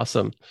 So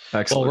awesome.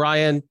 Excellent. Well,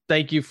 Ryan,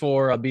 thank you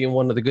for being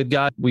one of the good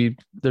guys.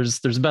 There's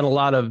been a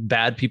lot of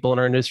bad people in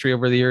our industry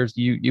over the years.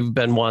 You've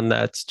been one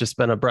that's just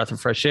been a breath of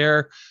fresh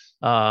air,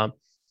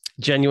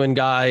 genuine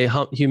guy,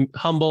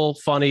 humble,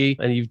 funny,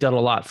 and you've done a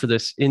lot for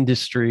this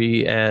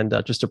industry, and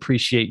just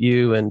appreciate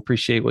you and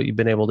appreciate what you've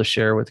been able to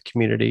share with the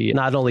community,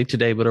 not only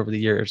today, but over the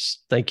years.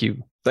 Thank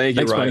you.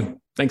 Thanks, Ryan. buddy.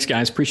 Thanks,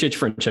 guys. Appreciate your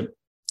friendship.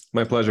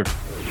 My pleasure.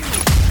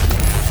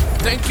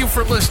 Thank you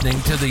for listening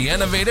to The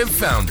Innovative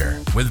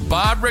Founder with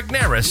Bob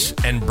Regnerus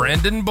and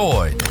Brandon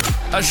Boyd,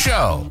 a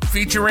show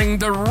featuring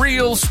the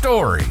real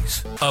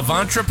stories of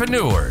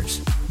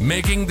entrepreneurs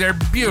making their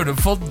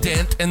beautiful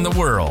dent in the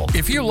world.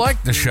 If you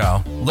like the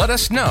show, let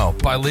us know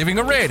by leaving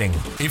a rating.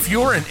 If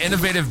you're an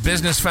innovative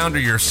business founder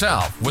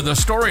yourself with a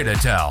story to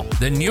tell,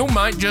 then you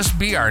might just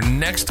be our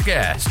next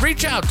guest.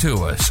 Reach out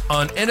to us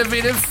on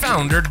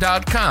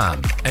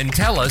innovativefounder.com and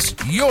tell us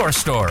your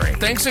story.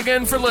 Thanks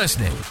again for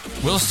listening.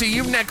 We'll see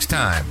you next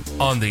time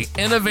on The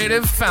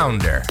Innovative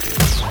Founder.